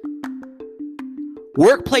 Seriously?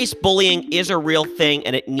 Workplace bullying is a real thing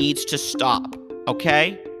and it needs to stop,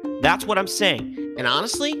 okay? That's what I'm saying. And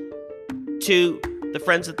honestly, to the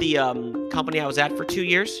friends at the company I was at for 2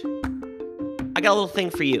 years, I got a little thing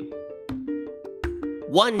for you.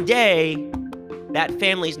 One day, that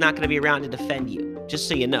family's not going to be around to defend you, just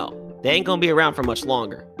so you know. They ain't going to be around for much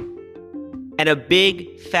longer. And a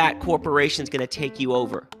big, fat corporation's going to take you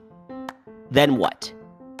over. Then what?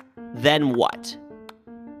 Then what?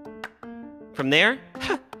 From there,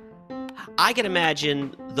 I can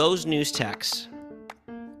imagine those news techs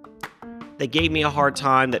that gave me a hard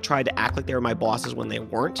time, that tried to act like they were my bosses when they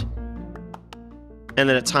weren't, and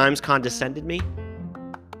then at times condescended me.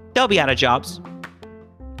 They'll be out of jobs.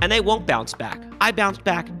 And they won't bounce back. I bounced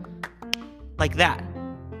back like that.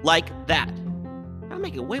 Like that. I'm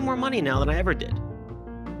making way more money now than I ever did.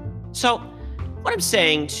 So, what I'm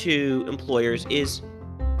saying to employers is,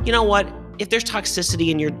 you know what? If there's toxicity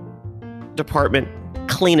in your department,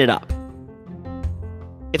 clean it up.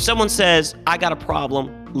 If someone says, I got a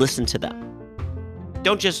problem, listen to them.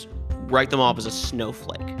 Don't just write them off as a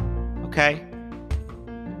snowflake. Okay?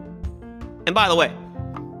 And by the way,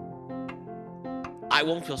 I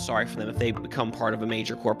won't feel sorry for them if they become part of a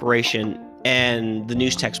major corporation and the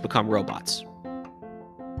news techs become robots.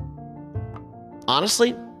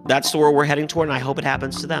 Honestly, that's the world we're heading toward, and I hope it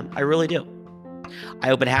happens to them. I really do. I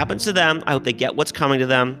hope it happens to them. I hope they get what's coming to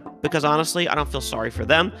them, because honestly, I don't feel sorry for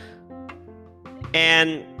them.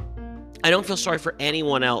 And I don't feel sorry for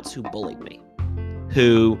anyone else who bullied me,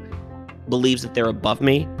 who believes that they're above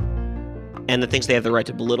me and that thinks they have the right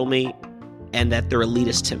to belittle me and that they're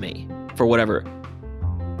elitist to me for whatever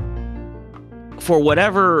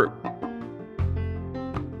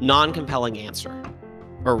non-compelling answer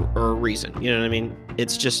or reason. You know what I mean?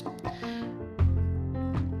 It's just,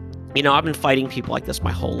 you know, I've been fighting people like this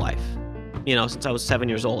my whole life. You know, since I was 7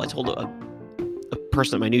 years old. I told a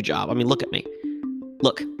person at my new job, I mean, look at me.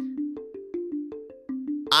 Look,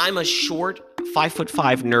 I'm a short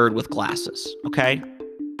 5'5" nerd with glasses, okay?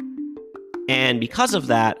 And because of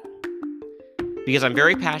that, because I'm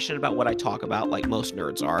very passionate about what I talk about, like most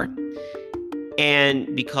nerds are,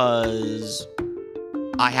 and because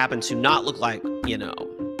I happen to not look like,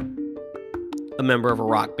 a member of a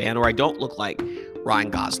rock band, or I don't look like Ryan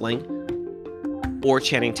Gosling or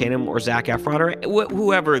Channing Tatum or Zac Efron or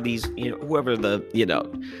whoever these, whoever the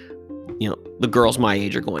girls my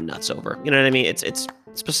age are going nuts over. You know what I mean? It's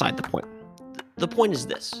beside the point. The point is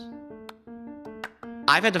this.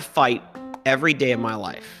 I've had to fight every day of my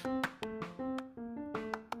life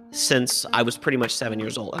since I was pretty much 7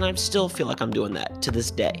 years old, and I still feel like I'm doing that to this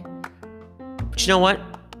day. But you know what?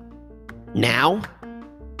 Now,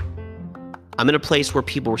 I'm in a place where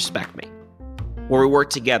people respect me, where we work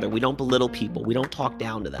together. We don't belittle people. We don't talk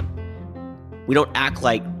down to them. We don't act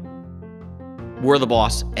like we're the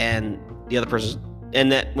boss and the other person,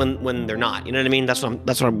 and that when they're not. You know what I mean? That's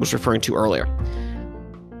what I was referring to earlier.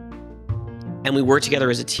 And we work together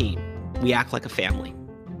as a team. We act like a family.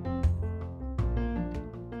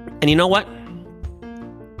 And you know what?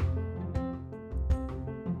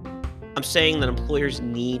 I'm saying that employers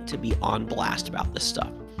need to be on blast about this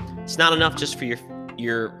stuff. It's not enough just for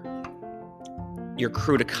your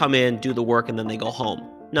crew to come in, do the work, and then they go home.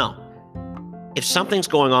 No. If something's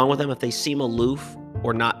going on with them, if they seem aloof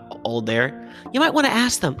or not all there, you might want to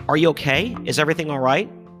ask them, are you okay? Is everything all right?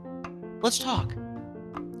 Let's talk.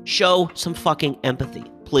 Show some fucking empathy,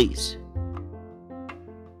 please.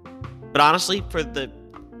 But honestly, for the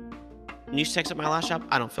news techs at my last job,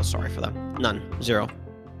 I don't feel sorry for them. None. Zero.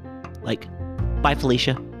 Like, bye,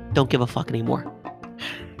 Felicia. Don't give a fuck anymore.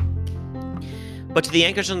 But to the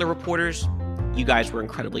anchors and the reporters, you guys were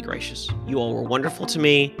incredibly gracious. You all were wonderful to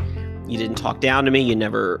me. You didn't talk down to me. You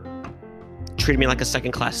never treated me like a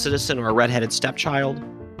second-class citizen or a redheaded stepchild.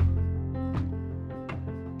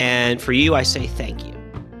 And for you, I say thank you.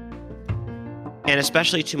 And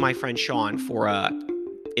especially to my friend Sean for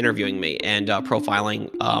interviewing me and profiling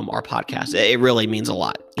our podcast. It really means a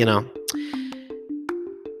lot,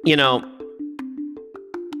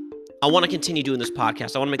 I want to continue doing this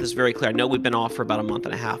podcast. I want to make this very clear. I know we've been off for about a month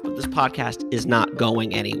and a half, but this podcast is not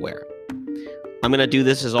going anywhere. I'm going to do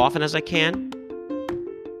this as often as I can.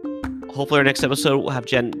 Hopefully our next episode will have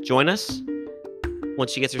Jen join us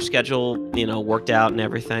once she gets her schedule, worked out and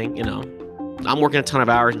everything. I'm working a ton of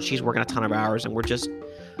hours and she's working a ton of hours, and we're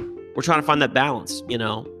trying to find that balance, and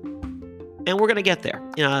we're going to get there,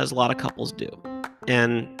 as a lot of couples do.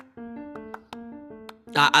 And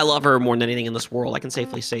I love her more than anything in this world. I can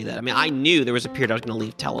safely say that. I mean, I knew there was a period I was going to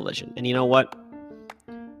leave television. And you know what?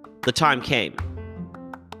 The time came.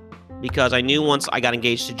 Because I knew once I got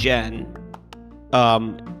engaged to Jen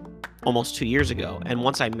almost 2 years ago, and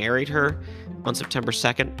once I married her on September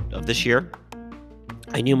 2nd of this year,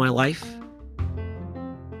 I knew my life.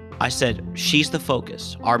 I said, she's the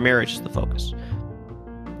focus. Our marriage is the focus.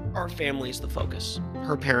 Our family is the focus.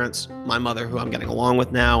 Her parents, my mother, who I'm getting along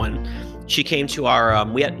with now, and she came to our,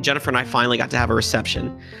 Jennifer and I finally got to have a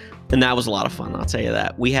reception, and that was a lot of fun, I'll tell you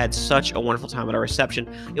that. We had such a wonderful time at our reception.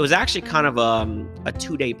 It was actually kind of a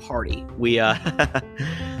 2-day party. We,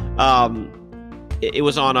 it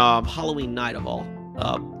was on Halloween night of all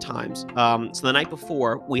times. So the night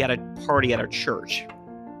before, we had a party at our church.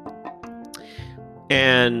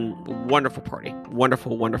 And wonderful party.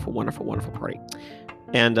 Wonderful, wonderful, wonderful, wonderful party.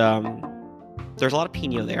 And there's a lot of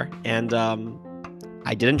Pinot there, and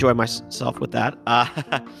I did enjoy myself with that.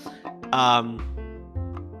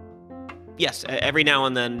 Yes, every now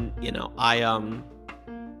and then,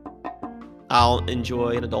 I'll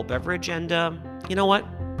enjoy an adult beverage, and you know what?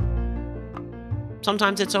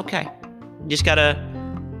 Sometimes it's okay. You just gotta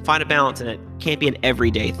find a balance, and it can't be an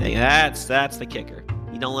everyday thing. That's the kicker.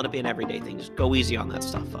 You don't let it be an everyday thing. Just go easy on that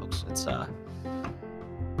stuff, folks. It's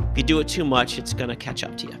if you do it too much, it's gonna catch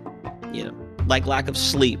up to you. Like lack of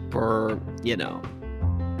sleep, or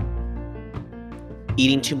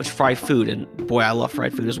eating too much fried food. And boy, I love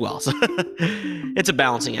fried food as well. So it's a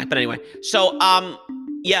balancing act. But anyway, so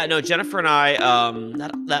Jennifer and I,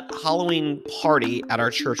 that Halloween party at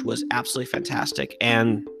our church was absolutely fantastic.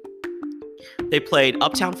 And they played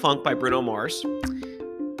Uptown Funk by Bruno Mars.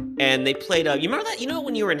 And they played, you remember that?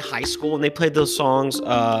 When you were in high school and they played those songs,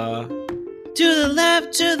 to the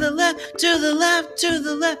left, to the left, to the left, to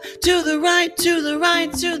the left, to the right, to the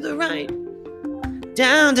right, to the right.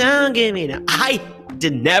 Down, down, give me now. I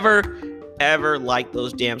did never, ever like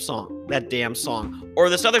that damn song. Or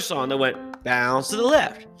this other song that went, bounce to the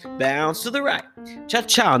left, bounce to the right.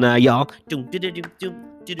 Cha-cha now, y'all. Oh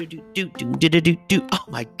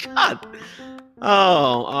my God.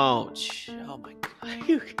 Oh my God.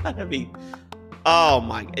 You gotta be. Oh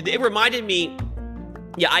my. It reminded me.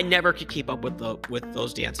 Yeah, I never could keep up with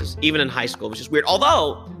those dances, even in high school. It was just weird.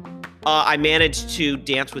 Although I managed to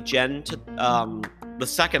dance with Jen to the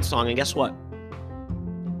second song, and guess what?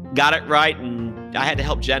 Got it right, and I had to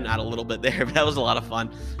help Jen out a little bit there, but that was a lot of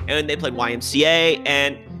fun. And they played YMCA,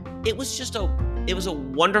 and it was a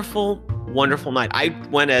wonderful, wonderful night. I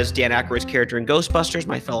went as Dan Aykroyd's character in Ghostbusters,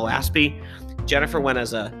 my fellow Aspie. Jennifer went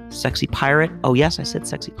as a sexy pirate. Oh yes, I said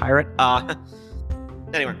sexy pirate.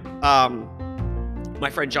 Anyway, my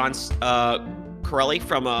friend John Corelli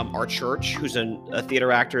from our church, who's a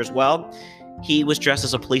theater actor as well, he was dressed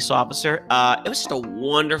as a police officer. It was just a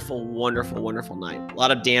wonderful, wonderful, wonderful night. A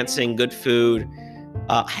lot of dancing, good food.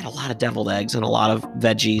 I had a lot of deviled eggs and a lot of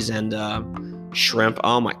veggies and shrimp.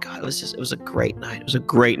 Oh my God, it was a great night. It was a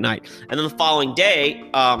great night. And then the following day,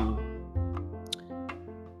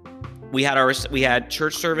 we had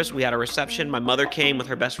church service. We had a reception. My mother came with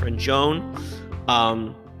her best friend Joan.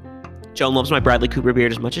 Joan loves my Bradley Cooper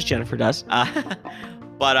beard as much as Jennifer does.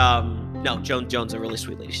 But no, Joan's a really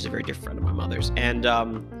sweet lady. She's a very dear friend of my mother's. And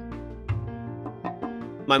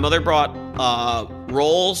my mother brought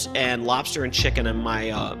rolls and lobster and chicken, and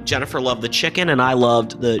my Jennifer loved the chicken, and I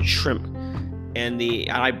loved the shrimp. And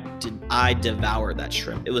I devoured that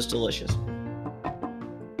shrimp. It was delicious.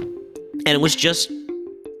 And it was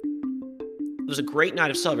a great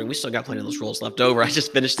night of celebrating. We still got plenty of those rolls left over. I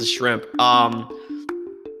just finished the shrimp.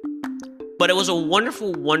 But it was a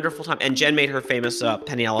wonderful, wonderful time. And Jen made her famous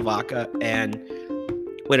Penny alla vodka, and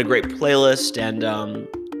we had a great playlist, and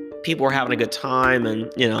people were having a good time,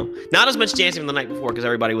 and, not as much dancing the night before because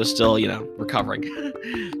everybody was still, recovering.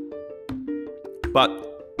 But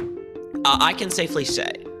I can safely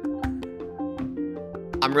say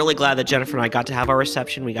I'm really glad that Jennifer and I got to have our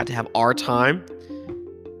reception. We got to have our time,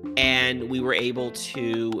 and we were able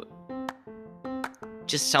to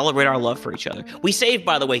just celebrate our love for each other. We saved,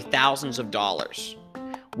 by the way, thousands of dollars.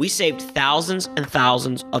 We saved thousands and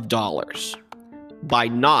thousands of dollars by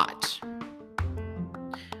not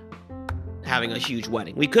having a huge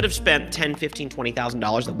wedding. We could have spent $10,000, $15,000,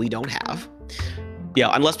 $20,000 that we don't have. Yeah,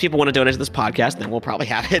 unless people want to donate to this podcast, then we'll probably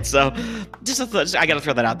have it. So I got to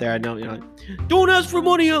throw that out there. I know, don't ask for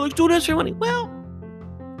money, Alex. Don't ask for money. Well,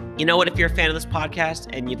 you know what? If you're a fan of this podcast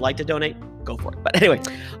and you'd like to donate, go for it. But anyway,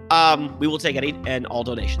 we will take any and all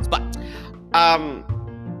donations. But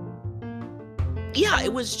yeah,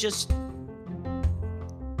 it was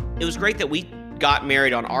great that we got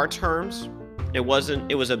married on our terms. We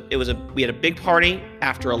had a big party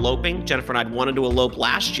after eloping. Jennifer and I wanted to elope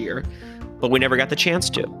last year, but we never got the chance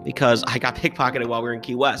to because I got pickpocketed while we were in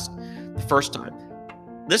Key West the first time.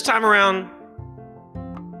 This time around,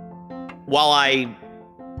 while I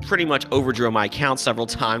pretty much overdrew my account several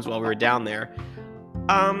times while we were down there,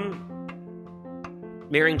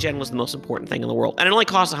 marrying Jen was the most important thing in the world. And it only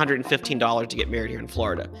costs $115 to get married here in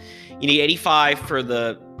Florida. You need $85 for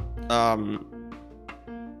the, I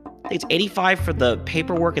think it's $85 for the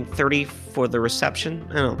paperwork and $30 for the reception.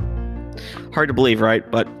 I don't know. Hard to believe, right?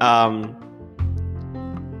 But,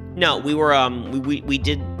 no, we were, we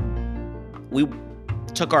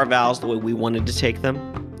took our vows the way we wanted to take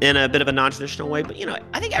them in a bit of a non-traditional way. But,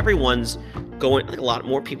 I think a lot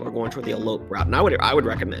more people are going toward the elope route, and I would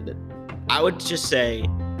recommend it. I would just say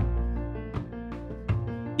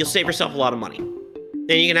you'll save yourself a lot of money.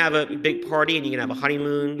 Then you can have a big party and you can have a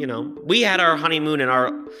honeymoon. We had our honeymoon and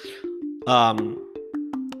our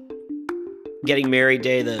getting married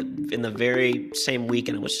day in the very same week,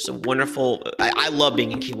 and it was just a wonderful. I love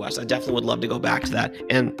being in Key West. I definitely would love to go back to that,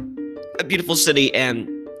 and a beautiful city, and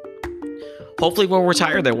hopefully we'll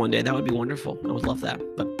retire there one day. That would be wonderful. I would love that.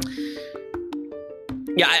 But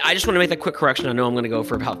yeah, I just want to make that quick correction. I know I'm going to go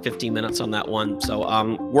for about 15 minutes on that one. So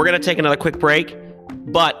we're going to take another quick break,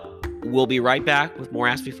 but we'll be right back with more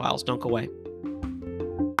Aspie Files. Don't go away.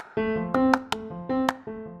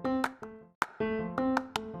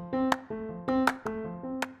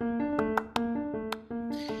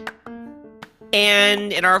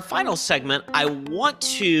 And in our final segment, I want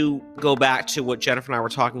to go back to what Jennifer and I were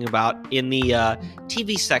talking about in the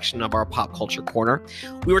TV section of our Pop Culture Corner.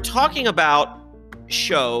 We were talking about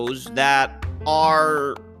shows that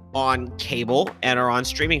are on cable and are on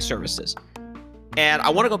streaming services. And I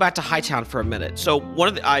want to go back to Hightown for a minute. So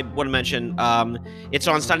I want to mention, it's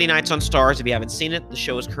on Sunday nights on Starz. If you haven't seen it, the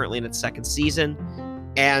show is currently in its second season.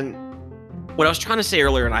 And what I was trying to say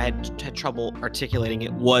earlier, and I had trouble articulating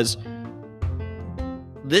it, was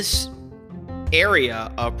this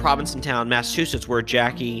area of Provincetown, Massachusetts, where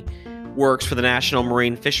Jackie works for the National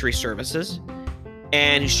Marine Fisheries Services,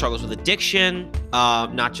 and who struggles with addiction,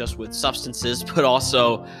 not just with substances, but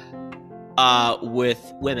also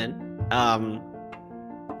with women.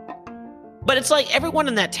 But it's like everyone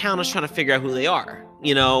in that town is trying to figure out who they are,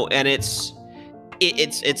 and it's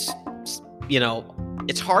it's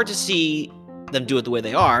hard to see them do it the way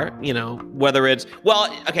they are, whether it's,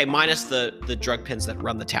 minus the drug pins that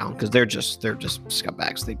run the town, because they're just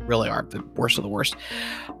scumbags. They really are the worst of the worst.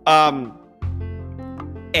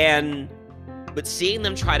 But seeing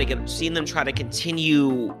them try to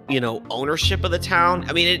continue, ownership of the town.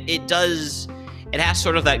 I mean, it has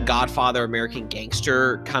sort of that Godfather American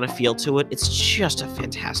Gangster kind of feel to it. It's just a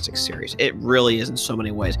fantastic series. It really is in so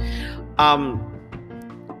many ways.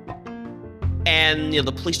 And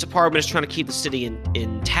the police department is trying to keep the city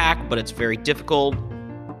intact, but it's very difficult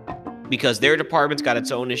because their department's got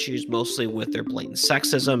its own issues, mostly with their blatant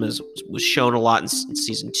sexism, as was shown a lot in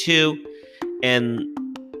season 2, and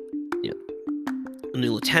a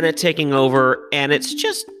new lieutenant taking over, and it's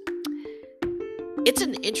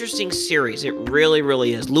an interesting series. It really,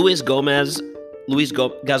 really is. Luis Guzman.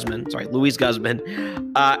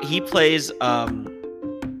 He plays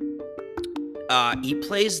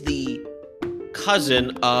the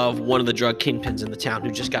cousin of one of the drug kingpins in the town who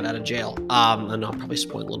just got out of jail. And I'll probably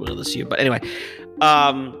spoil a little bit of this to you, but anyway.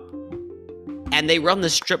 And they run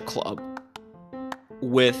this strip club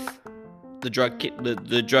with the drug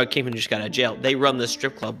kingpin who just got out of jail. They run this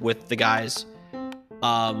strip club with the guys.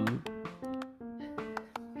 I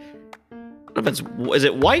don't know if is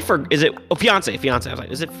it wife or is it fiance? Fiance. I was like,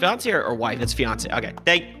 is it fiance or wife? It's fiance. Okay.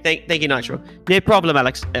 Thank you, Nitro. No problem,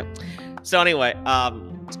 Alex. So anyway,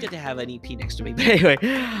 it's good to have an EP next to me. But anyway,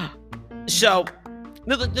 so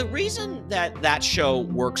the reason that show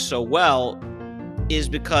works so well is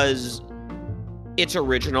because it's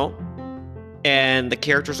original and the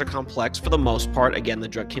characters are complex for the most part. Again, the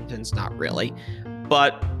drug kingpin's not really,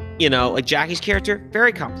 but like Jackie's character,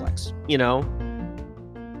 very complex. The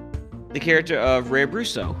character of Ray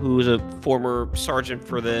Brusso, who is a former sergeant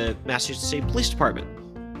for the Massachusetts State Police Department,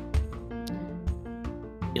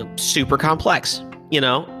 super complex.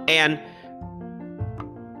 And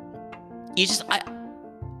you just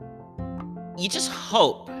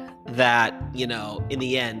hope that, in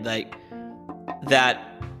the end, that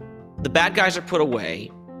the bad guys are put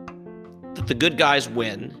away, that the good guys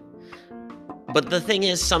win. But the thing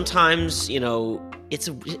is, sometimes, you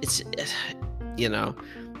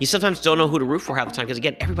sometimes don't know who to root for half the time, because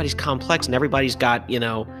again, everybody's complex and everybody's got,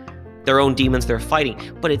 their own demons they're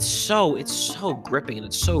fighting. But it's so gripping and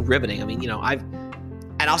it's so riveting. I mean,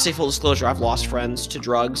 and I'll say full disclosure, I've lost friends to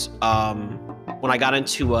drugs. When I got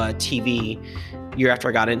into TV, year after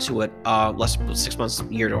I got into it, less than 6 months,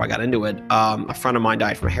 year till I got into it, a friend of mine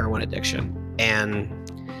died from heroin addiction. And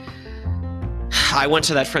I went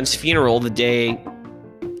to that friend's funeral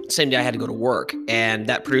same day I had to go to work. And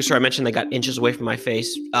that producer I mentioned that got inches away from my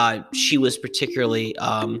face, she was particularly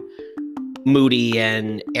moody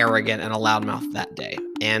and arrogant and a loudmouth that day.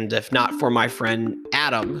 And if not for my friend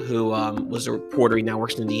Adam, who was a reporter, he now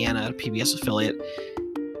works in Indiana, a PBS affiliate.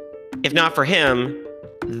 If not for him,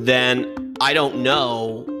 then I don't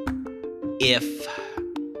know if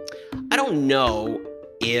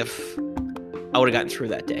I would have gotten through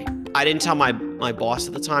that day. I didn't tell my boss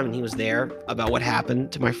at the time, and he was there, about what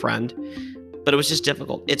happened to my friend. But it was just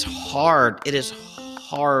difficult. It's hard. It is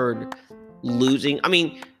hard losing. I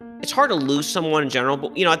mean, it's hard to lose someone in general,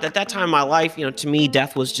 but at that time in my life, to me,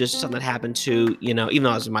 death was just something that happened to, even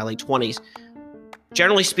though I was in my late 20s.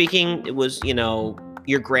 Generally speaking, it was,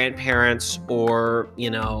 your grandparents or,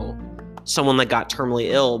 someone that got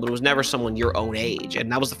terminally ill, but it was never someone your own age.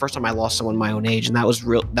 And that was the first time I lost someone my own age, and that was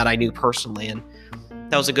real, that I knew personally. And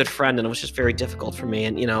that was a good friend, and it was just very difficult for me.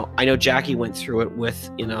 And, I know Jackie went through it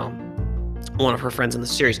with, one of her friends in the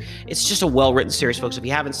series. It's just a well-written series, folks. If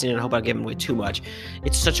you haven't seen it, I hope I'm giving away too much.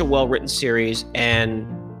 It's such a well-written series, and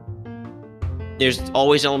there's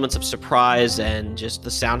always elements of surprise, and just the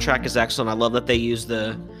soundtrack is excellent. I love that they use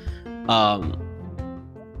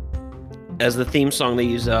as the theme song, they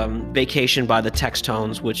use Vacation by the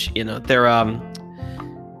Textones, which, it's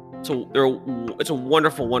a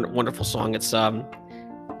wonderful, wonderful song. It's, on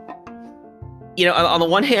the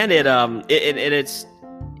one hand,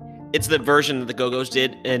 it's the version that the Go-Go's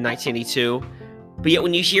did in 1982, but yet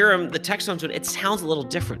when you hear the Textones, it sounds a little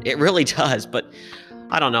different. It really does, but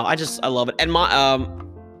I don't know. I love it. And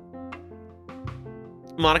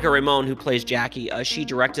Monica Ramone, who plays Jackie, she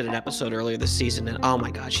directed an episode earlier this season, and oh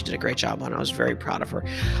my God, she did a great job on it. I was very proud of her.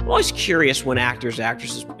 I'm always curious when actors,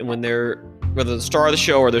 actresses, when they're, whether the star of the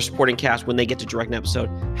show or their supporting cast, when they get to direct an episode,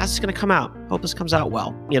 how's this going to come out? Hope this comes out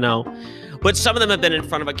well. But some of them have been in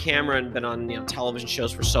front of a camera and been on television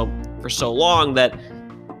shows for so long that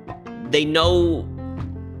they know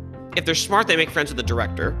if they're smart, they make friends with the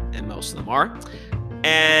director, and most of them are,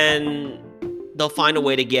 and they'll find a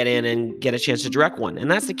way to get in and get a chance to direct one. And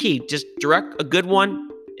that's the key. Just direct a good one,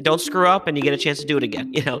 don't screw up, and you get a chance to do it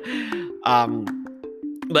again,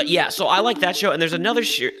 But yeah, so I like that show. And there's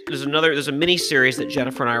a mini series that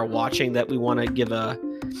Jennifer and I are watching that we want to give a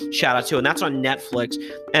shout out to, and that's on Netflix.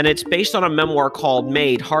 And it's based on a memoir called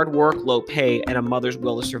Made: Hard Work, Low Pay, and a Mother's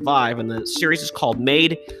Will to Survive. And the series is called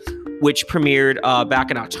Made, which premiered back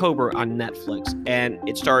in October on Netflix. And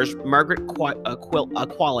it stars Margaret Qualley. It's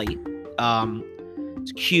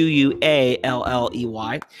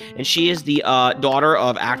Qualley, and she is the daughter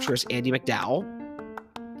of actress Andie MacDowell.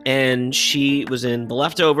 And she was in The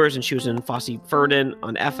Leftovers, and she was in Fosse Verdon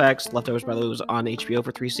on FX. Leftovers, by the way, was on HBO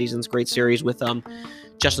for 3 seasons. Great series with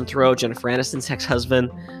Justin Theroux, Jennifer Aniston's ex-husband,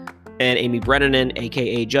 and Amy Brennan,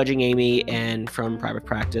 a.k.a. Judging Amy, and from Private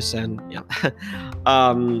Practice. And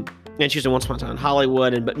and she was in Once Upon a Time in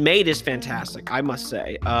Hollywood. But Made is fantastic, I must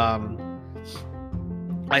say. I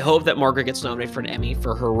hope that Margaret gets nominated for an Emmy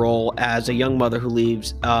for her role as a young mother who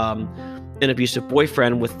leaves an abusive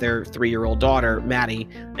boyfriend with their 3-year-old daughter, Maddie,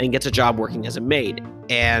 and gets a job working as a maid.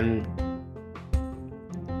 And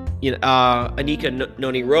Anika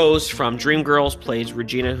Noni Rose from Dreamgirls plays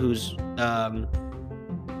Regina, who's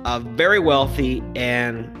very wealthy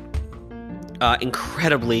and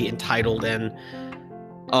incredibly entitled, and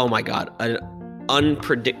oh my God, I've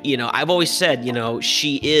always said,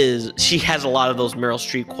 she has a lot of those Meryl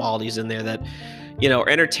Streep qualities in there that, are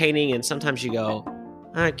entertaining, and sometimes you go,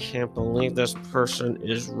 I can't believe this person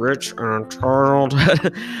is rich and entitled.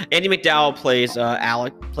 Andie MacDowell plays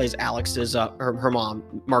Alex's her mom,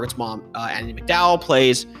 Margaret's mom. Andie MacDowell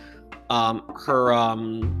plays her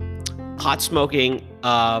hot smoking,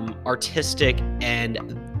 artistic, and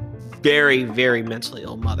very, very mentally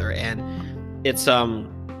ill mother. And it's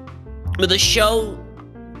but the show,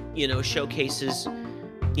 showcases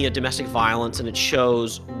domestic violence, and it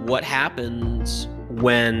shows what happens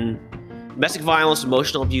when domestic violence,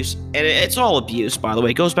 emotional abuse, and it's all abuse, by the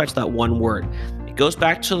way. It goes back to that one word. It goes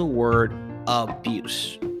back to the word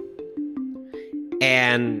abuse.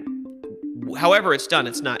 And however it's done,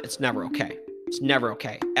 it's never okay. It's never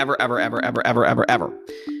okay. Ever, ever, ever, ever, ever, ever, ever.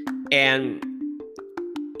 And,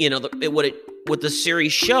 what the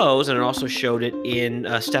series shows, and it also showed it in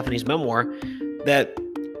Stephanie's memoir, that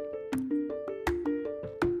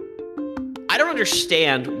I don't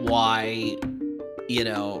understand why,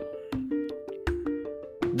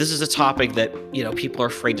 this is a topic that, people are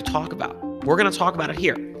afraid to talk about. We're going to talk about it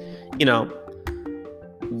here.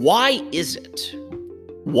 Why is it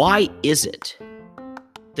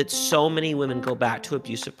that so many women go back to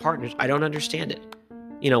abusive partners? I don't understand it.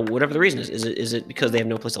 Whatever the reason is. Is it because they have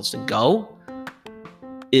no place else to go?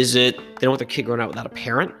 Is it they don't want their kid growing up without a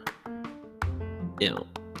parent?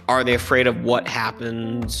 Are they afraid of what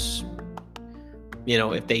happens,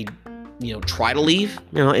 if they try to leave?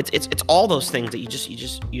 It's all those things that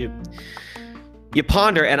you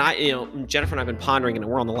ponder. And Jennifer and I've been pondering, and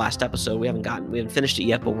we're on the last episode. We haven't finished it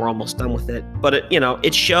yet, but we're almost done with it. But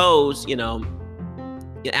it shows,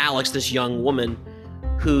 Alex, this young woman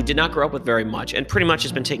who did not grow up with very much, and pretty much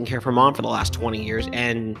has been taking care of her mom for the last 20 years.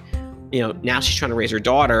 And, now she's trying to raise her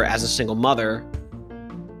daughter as a single mother.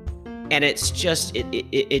 And it's just,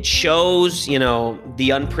 it shows,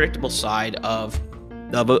 the unpredictable side of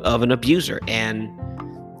an abuser. And,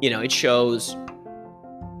 it shows,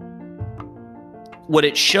 what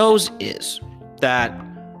it shows is that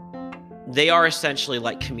they are essentially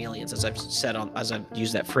like chameleons, as I've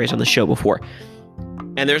used that phrase on the show before.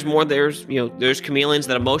 And there's chameleons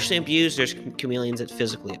that emotionally abuse, there's chameleons that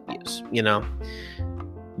physically abuse,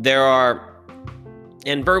 there are,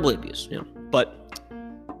 and verbally abuse, but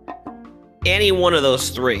any one of those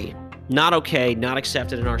three, not okay, not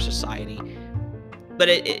accepted in our society. But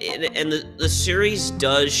the series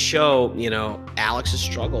does show, Alex's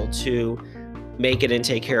struggle to make it and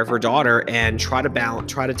take care of her daughter and try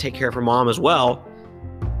to take care of her mom as well.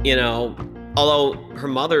 Although her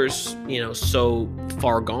mother's, so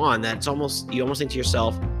far gone that you almost think to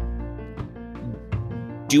yourself,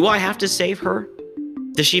 do I have to save her?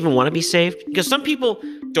 Does she even want to be saved? Because some people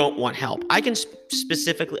don't want help. I can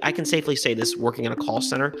safely say this working in a call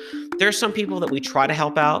center. There are some people that we try to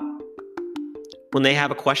help out when they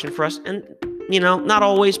have a question for us. And, not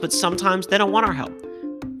always, but sometimes they don't want our help.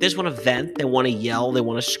 They just want to vent. They want to yell. They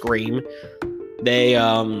want to scream. They,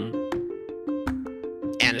 and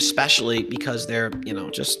especially because they're,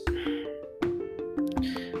 just,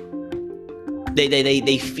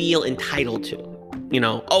 they feel entitled to.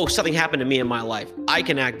 oh, something happened to me in my life, I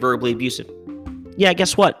can act verbally abusive. Yeah,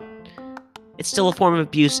 guess what? It's still a form of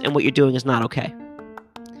abuse, and what you're doing is not okay.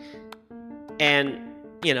 And,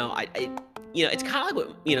 it's kind of like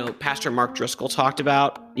what, Pastor Mark Driscoll talked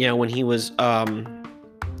about, when he was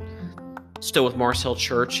still with Mars Hill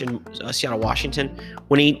Church in Seattle, Washington,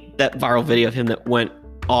 that viral video of him that went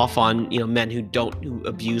off on, men who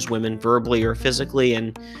abuse women verbally or physically.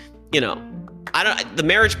 And, the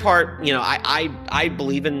marriage part, I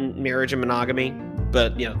believe in marriage and monogamy,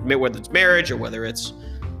 but, whether it's marriage or whether it's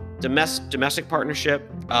domestic partnership,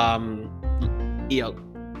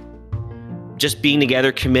 just being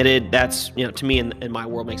together, committed, that's, to me in my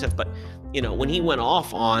world makes sense. But, when he went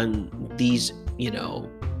off on these, you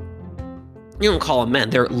don't call them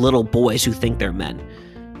men, they're little boys who think they're men,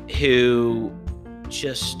 who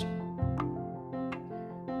just,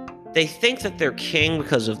 they think that they're king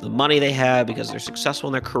because of the money they have, because they're successful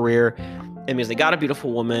in their career, and because they got a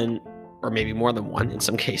beautiful woman, or maybe more than one in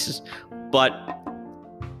some cases, but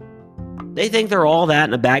they think they're all that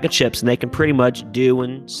in a bag of chips, and they can pretty much do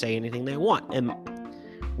and say anything they want. And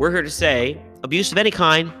we're here to say, abuse of any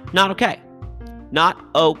kind, not okay. Not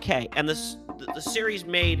okay. And the series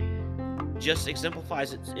Made just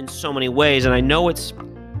exemplifies it in so many ways, and I know it's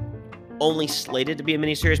only slated to be a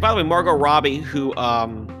miniseries. By the way, Margot Robbie, who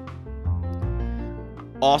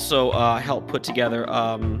also helped put together,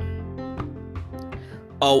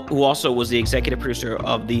 who also was the executive producer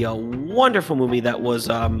of the wonderful movie that was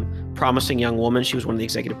Promising Young Woman. She was one of the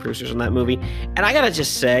executive producers on that movie. And I gotta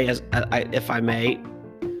just say, if I may,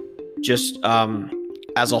 just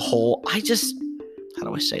as a whole, how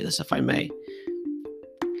do I say this, if I may?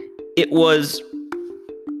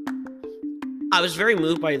 I was very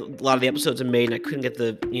moved by a lot of the episodes of Made, and I couldn't get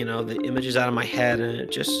the images out of my head, and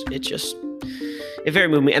it very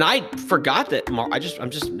moved me. And I forgot that I'm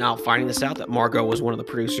just now finding this out, that Margot was one of the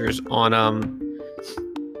producers on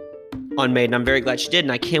Made, and I'm very glad she did,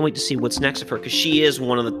 and I can't wait to see what's next of her, because she is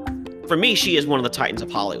one of the titans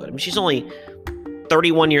of Hollywood. I mean, she's only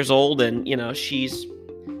 31 years old, and she's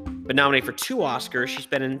been nominated for 2 Oscars. She's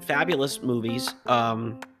been in fabulous movies,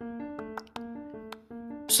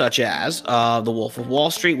 such as The Wolf of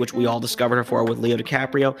Wall Street, which we all discovered her for with Leo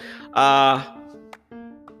DiCaprio. I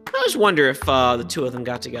just wonder if the two of them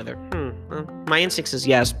got together. Well, my instinct says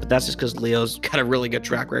yes, but that's just because Leo's got a really good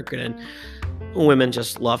track record, and women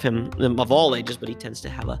just love him of all ages, but he tends to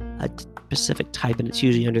have a specific type, and it's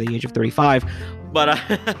usually under the age of 35. But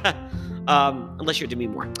unless you're Demi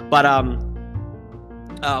Moore. But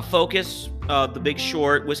Focus, The Big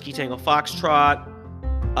Short, Whiskey Tango Foxtrot,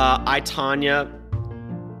 I, Tonya,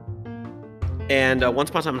 and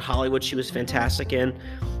Once Upon a Time in Hollywood, she was fantastic in.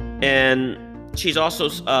 And she's also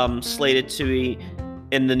slated to be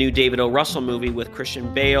in the new David O. Russell movie with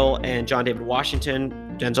Christian Bale and John David Washington,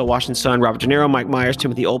 Denzel Washington's son, Robert De Niro, Mike Myers,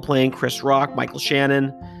 Timothy Oldplane, Chris Rock, Michael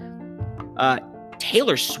Shannon,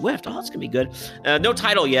 Taylor Swift. Oh, that's going to be good. No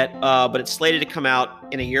title yet, but it's slated to come out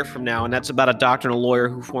in a year from now, and that's about a doctor and a lawyer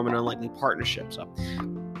who form an unlikely partnership. So,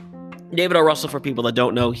 David O. Russell, for people that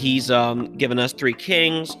don't know, he's given us 3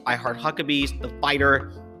 Kings, I Heart Huckabees, The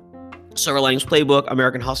Fighter, Silver Linings Playbook,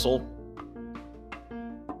 American Hustle.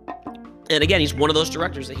 And again, he's one of those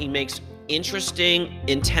directors that he makes interesting,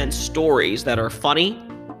 intense stories that are funny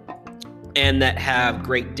and that have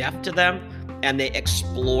great depth to them, and they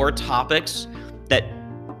explore topics that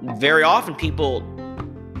very often people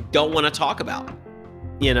don't want to talk about,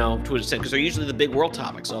 to an extent, because they're usually the big world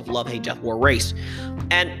topics of love, hate, death, war, race.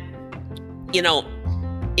 And,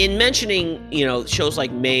 in mentioning, shows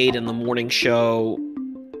like Made and The Morning Show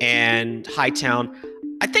and Hightown,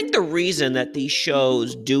 I think the reason that these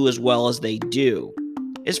shows do as well as they do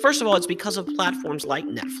is, first of all, it's because of platforms like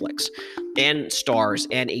Netflix and Starz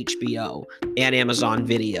and HBO and Amazon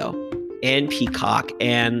Video and Peacock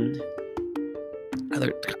and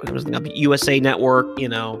other USA Network,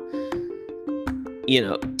 TNT,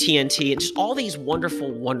 and just all these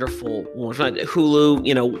wonderful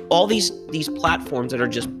Hulu, all these platforms that are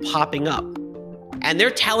just popping up, and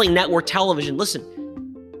they're telling network television, listen,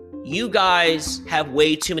 you guys have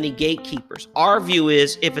way too many gatekeepers. Our view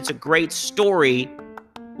is, if it's a great story,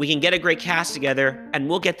 we can get a great cast together and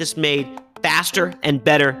we'll get this made faster and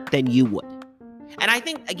better than you would. And I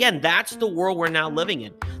think, again, that's the world we're now living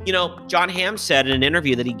in. Jon Hamm said in an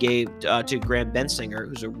interview that he gave to Graham Bensinger,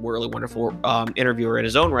 who's a really wonderful interviewer in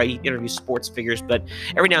his own right. He interviews sports figures, but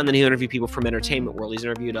every now and then he'll interview people from entertainment world. He's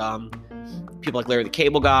interviewed people like Larry the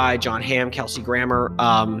Cable Guy, Jon Hamm, Kelsey Grammer,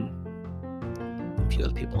 a few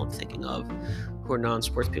other people I'm thinking of who are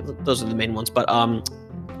non-sports people. Those are the main ones. But I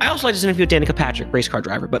also like this interview with Danica Patrick, race car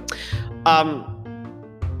driver. But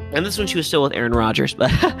And this one she was still with Aaron Rodgers.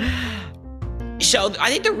 But so I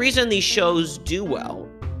think the reason these shows do well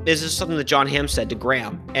is this something that Jon Hamm said to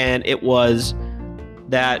Graham. And it was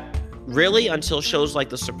that really until shows like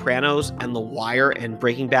The Sopranos and The Wire and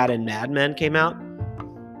Breaking Bad and Mad Men came out,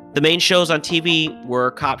 the main shows on TV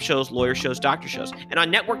were cop shows, lawyer shows, doctor shows. And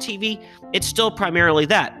on network TV, it's still primarily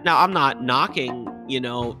that. Now, I'm not knocking,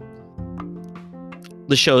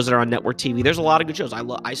 the shows that are on network TV. There's a lot of good shows.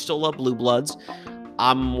 I still love Blue Bloods.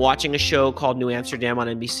 I'm watching a show called New Amsterdam on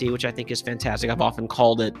NBC, which I think is fantastic. I've often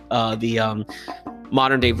called it the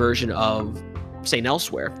modern day version of St.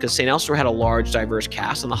 Elsewhere, because St. Elsewhere had a large, diverse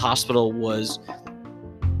cast, and the hospital was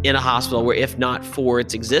in a hospital where, if not for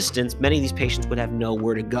its existence, many of these patients would have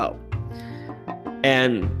nowhere to go.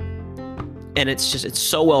 And it's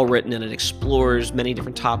so well written, and it explores many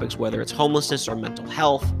different topics, whether it's homelessness or mental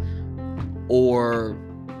health, or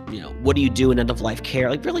what do you do in end of life care,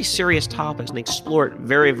 like really serious topics, and they explore it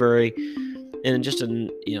very, very in just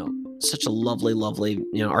such a lovely,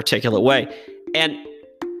 articulate way. And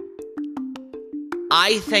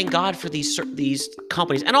I thank God for these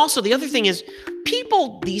companies. And also the other thing is,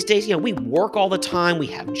 people these days, we work all the time. We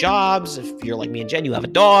have jobs. If you're like me and Jen, you have a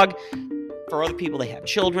dog. For other people, they have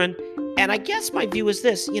children. And I guess my view is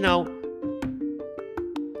this,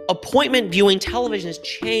 appointment viewing television has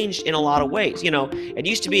changed in a lot of ways. It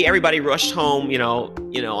used to be everybody rushed home,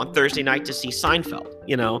 on Thursday night to see Seinfeld,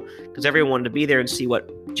 because everyone wanted to be there and see what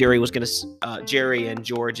Jerry and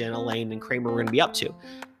George and Elaine and Kramer were going to be up to.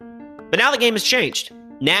 But now the game has changed.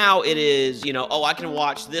 Now it is, I can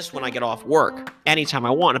watch this when I get off work anytime I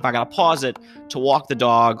want. If I got to pause it to walk the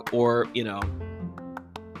dog, or,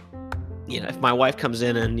 if my wife comes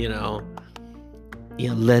in and,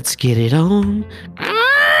 let's get it on,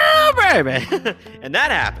 baby, and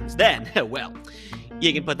that happens, then, well,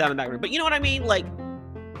 you can put that in the background. But you know what I mean? Like,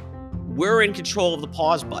 we're in control of the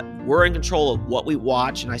pause button. We're in control of what we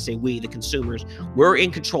watch. And I say we, the consumers, we're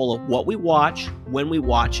in control of what we watch, when we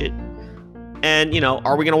watch it. And,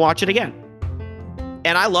 are we going to watch it again?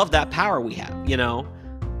 And I love that power we have,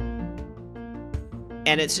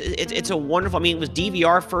 And it's a wonderful, it was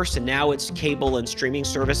DVR first, and now it's cable and streaming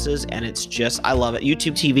services. And it's just, I love it.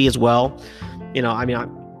 YouTube TV as well.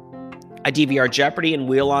 I DVR Jeopardy and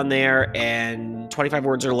Wheel on there, and 25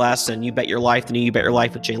 Words or Less, and You Bet Your Life, the new You Bet Your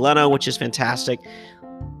Life with Jay Leno, which is fantastic.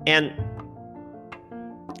 And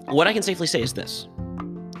what I can safely say is this,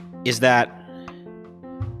 is that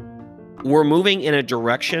we're moving in a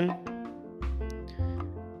direction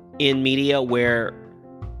in media where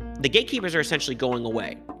the gatekeepers are essentially going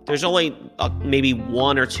away. There's only maybe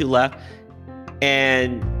one or two left,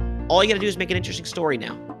 and all you got to do is make an interesting story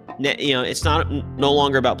now. It's no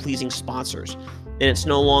longer about pleasing sponsors, and it's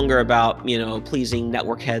no longer about pleasing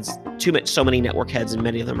network heads. So many network heads, and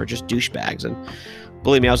many of them are just douchebags. And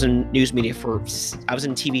believe me, I was in news media I was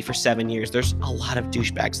in TV for 7 years. There's a lot of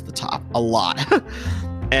douchebags at the top, a lot.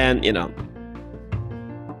 And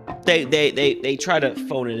they try to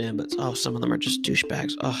phone it in, but some of them are just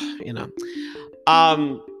douchebags.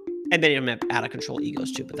 And then have out of control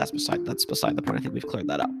egos too. But that's beside the point. I think we've cleared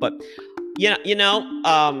that up. But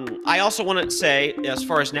I also want to say, as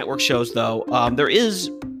far as network shows though, there is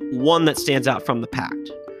one that stands out from the pack,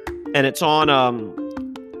 and it's on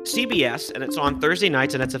CBS, and it's on Thursday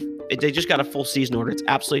nights, and they just got a full season order. It's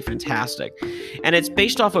absolutely fantastic, and it's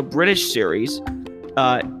based off a British series.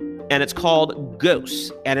 And it's called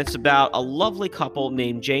Ghosts, and it's about a lovely couple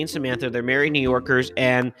named Jay and Samantha. They're married New Yorkers,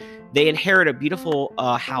 and they inherit a beautiful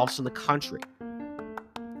house in the country.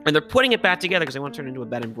 And they're putting it back together because they want to turn it into a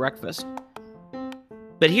bed and breakfast.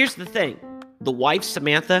 But here's the thing. The wife,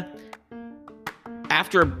 Samantha,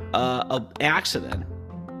 after an accident,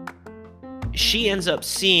 she ends up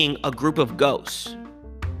seeing a group of ghosts.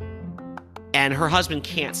 And her husband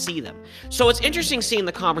can't see them. So it's interesting seeing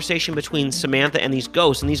the conversation between Samantha and these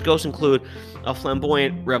ghosts. And these ghosts include a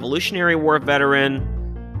flamboyant Revolutionary War veteran,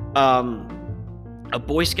 a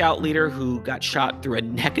Boy Scout leader who got shot through a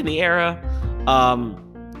neck in the era,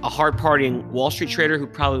 a hard-partying Wall Street trader who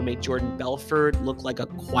probably made Jordan Belfort look like a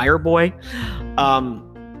choir boy,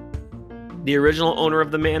 the original owner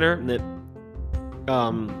of the manor,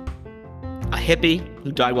 a hippie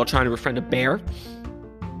who died while trying to befriend a bear,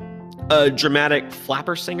 a dramatic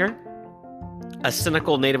flapper singer, a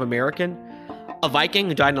cynical Native American, a Viking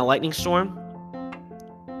who died in a lightning storm.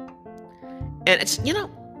 And it's,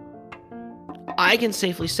 I can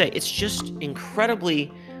safely say it's just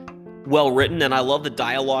incredibly well written, and I love the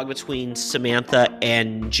dialogue between Samantha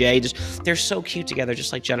and Jay. They're so cute together,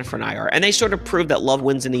 just like Jennifer and I are. And they sort of prove that love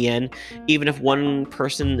wins in the end, even if one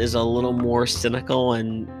person is a little more cynical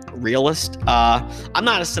and realist. I'm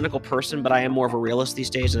not a cynical person, but I am more of a realist these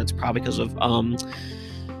days, and it's probably because of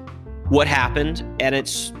what happened. And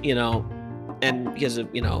it's, and because of,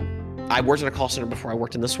 I worked in a call center before I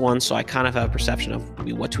worked in this one, so I kind of have a perception of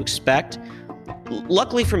what to expect.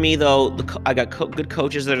 Luckily for me, though, I got good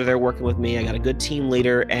coaches that are there working with me. I got a good team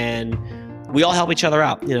leader, and we all help each other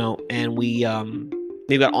out, and we've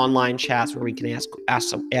got online chats where we can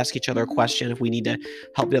ask each other a question if we need to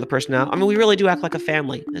help the other person out. I mean, we really do act like a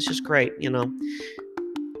family. It's just great,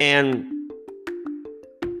 And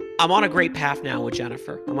I'm on a great path now with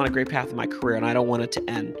Jennifer. I'm on a great path in my career, and I don't want it to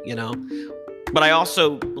end, But I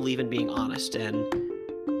also believe in being honest, and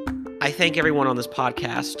I thank everyone on this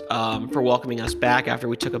podcast for welcoming us back after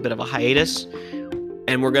we took a bit of a hiatus.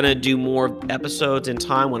 And we're going to do more episodes in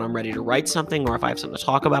time when I'm ready to write something, or if I have something to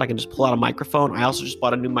talk about, I can just pull out a microphone. I also just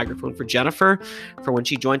bought a new microphone for Jennifer for when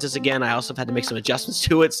she joins us again. I also have had to make some adjustments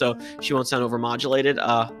to it so she won't sound overmodulated.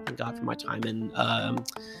 Thank God for my time in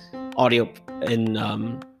audio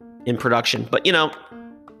in production. But,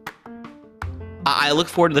 I look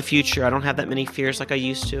forward to the future. I don't have that many fears like I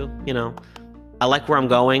used to. I like where I'm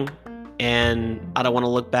going, and I don't want to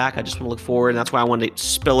look back. I just want to look forward, and that's why I wanted to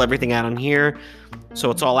spill everything out on here, so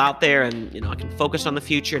it's all out there, and I can focus on the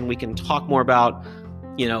future, and we can talk more about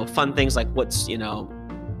fun things like what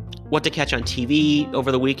to catch on TV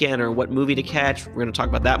over the weekend, or what movie to catch. We're going to talk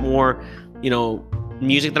about that more.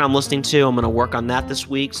 Music that I'm listening to, I'm going to work on that this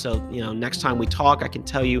week. So, next time we talk, I can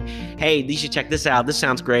tell you, hey, you should check this out. This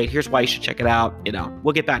sounds great. Here's why you should check it out.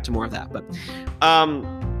 We'll get back to more of that. But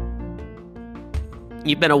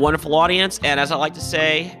you've been a wonderful audience. And as I like to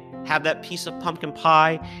say, have that piece of pumpkin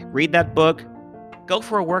pie, read that book, go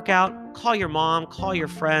for a workout, call your mom, call your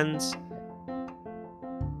friends,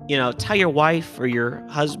 tell your wife or your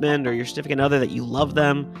husband or your significant other that you love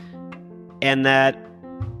them, and that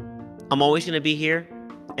I'm always going to be here,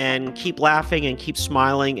 and keep laughing and keep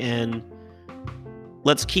smiling, and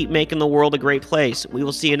let's keep making the world a great place. We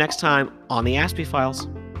will see you next time on the Aspie Files.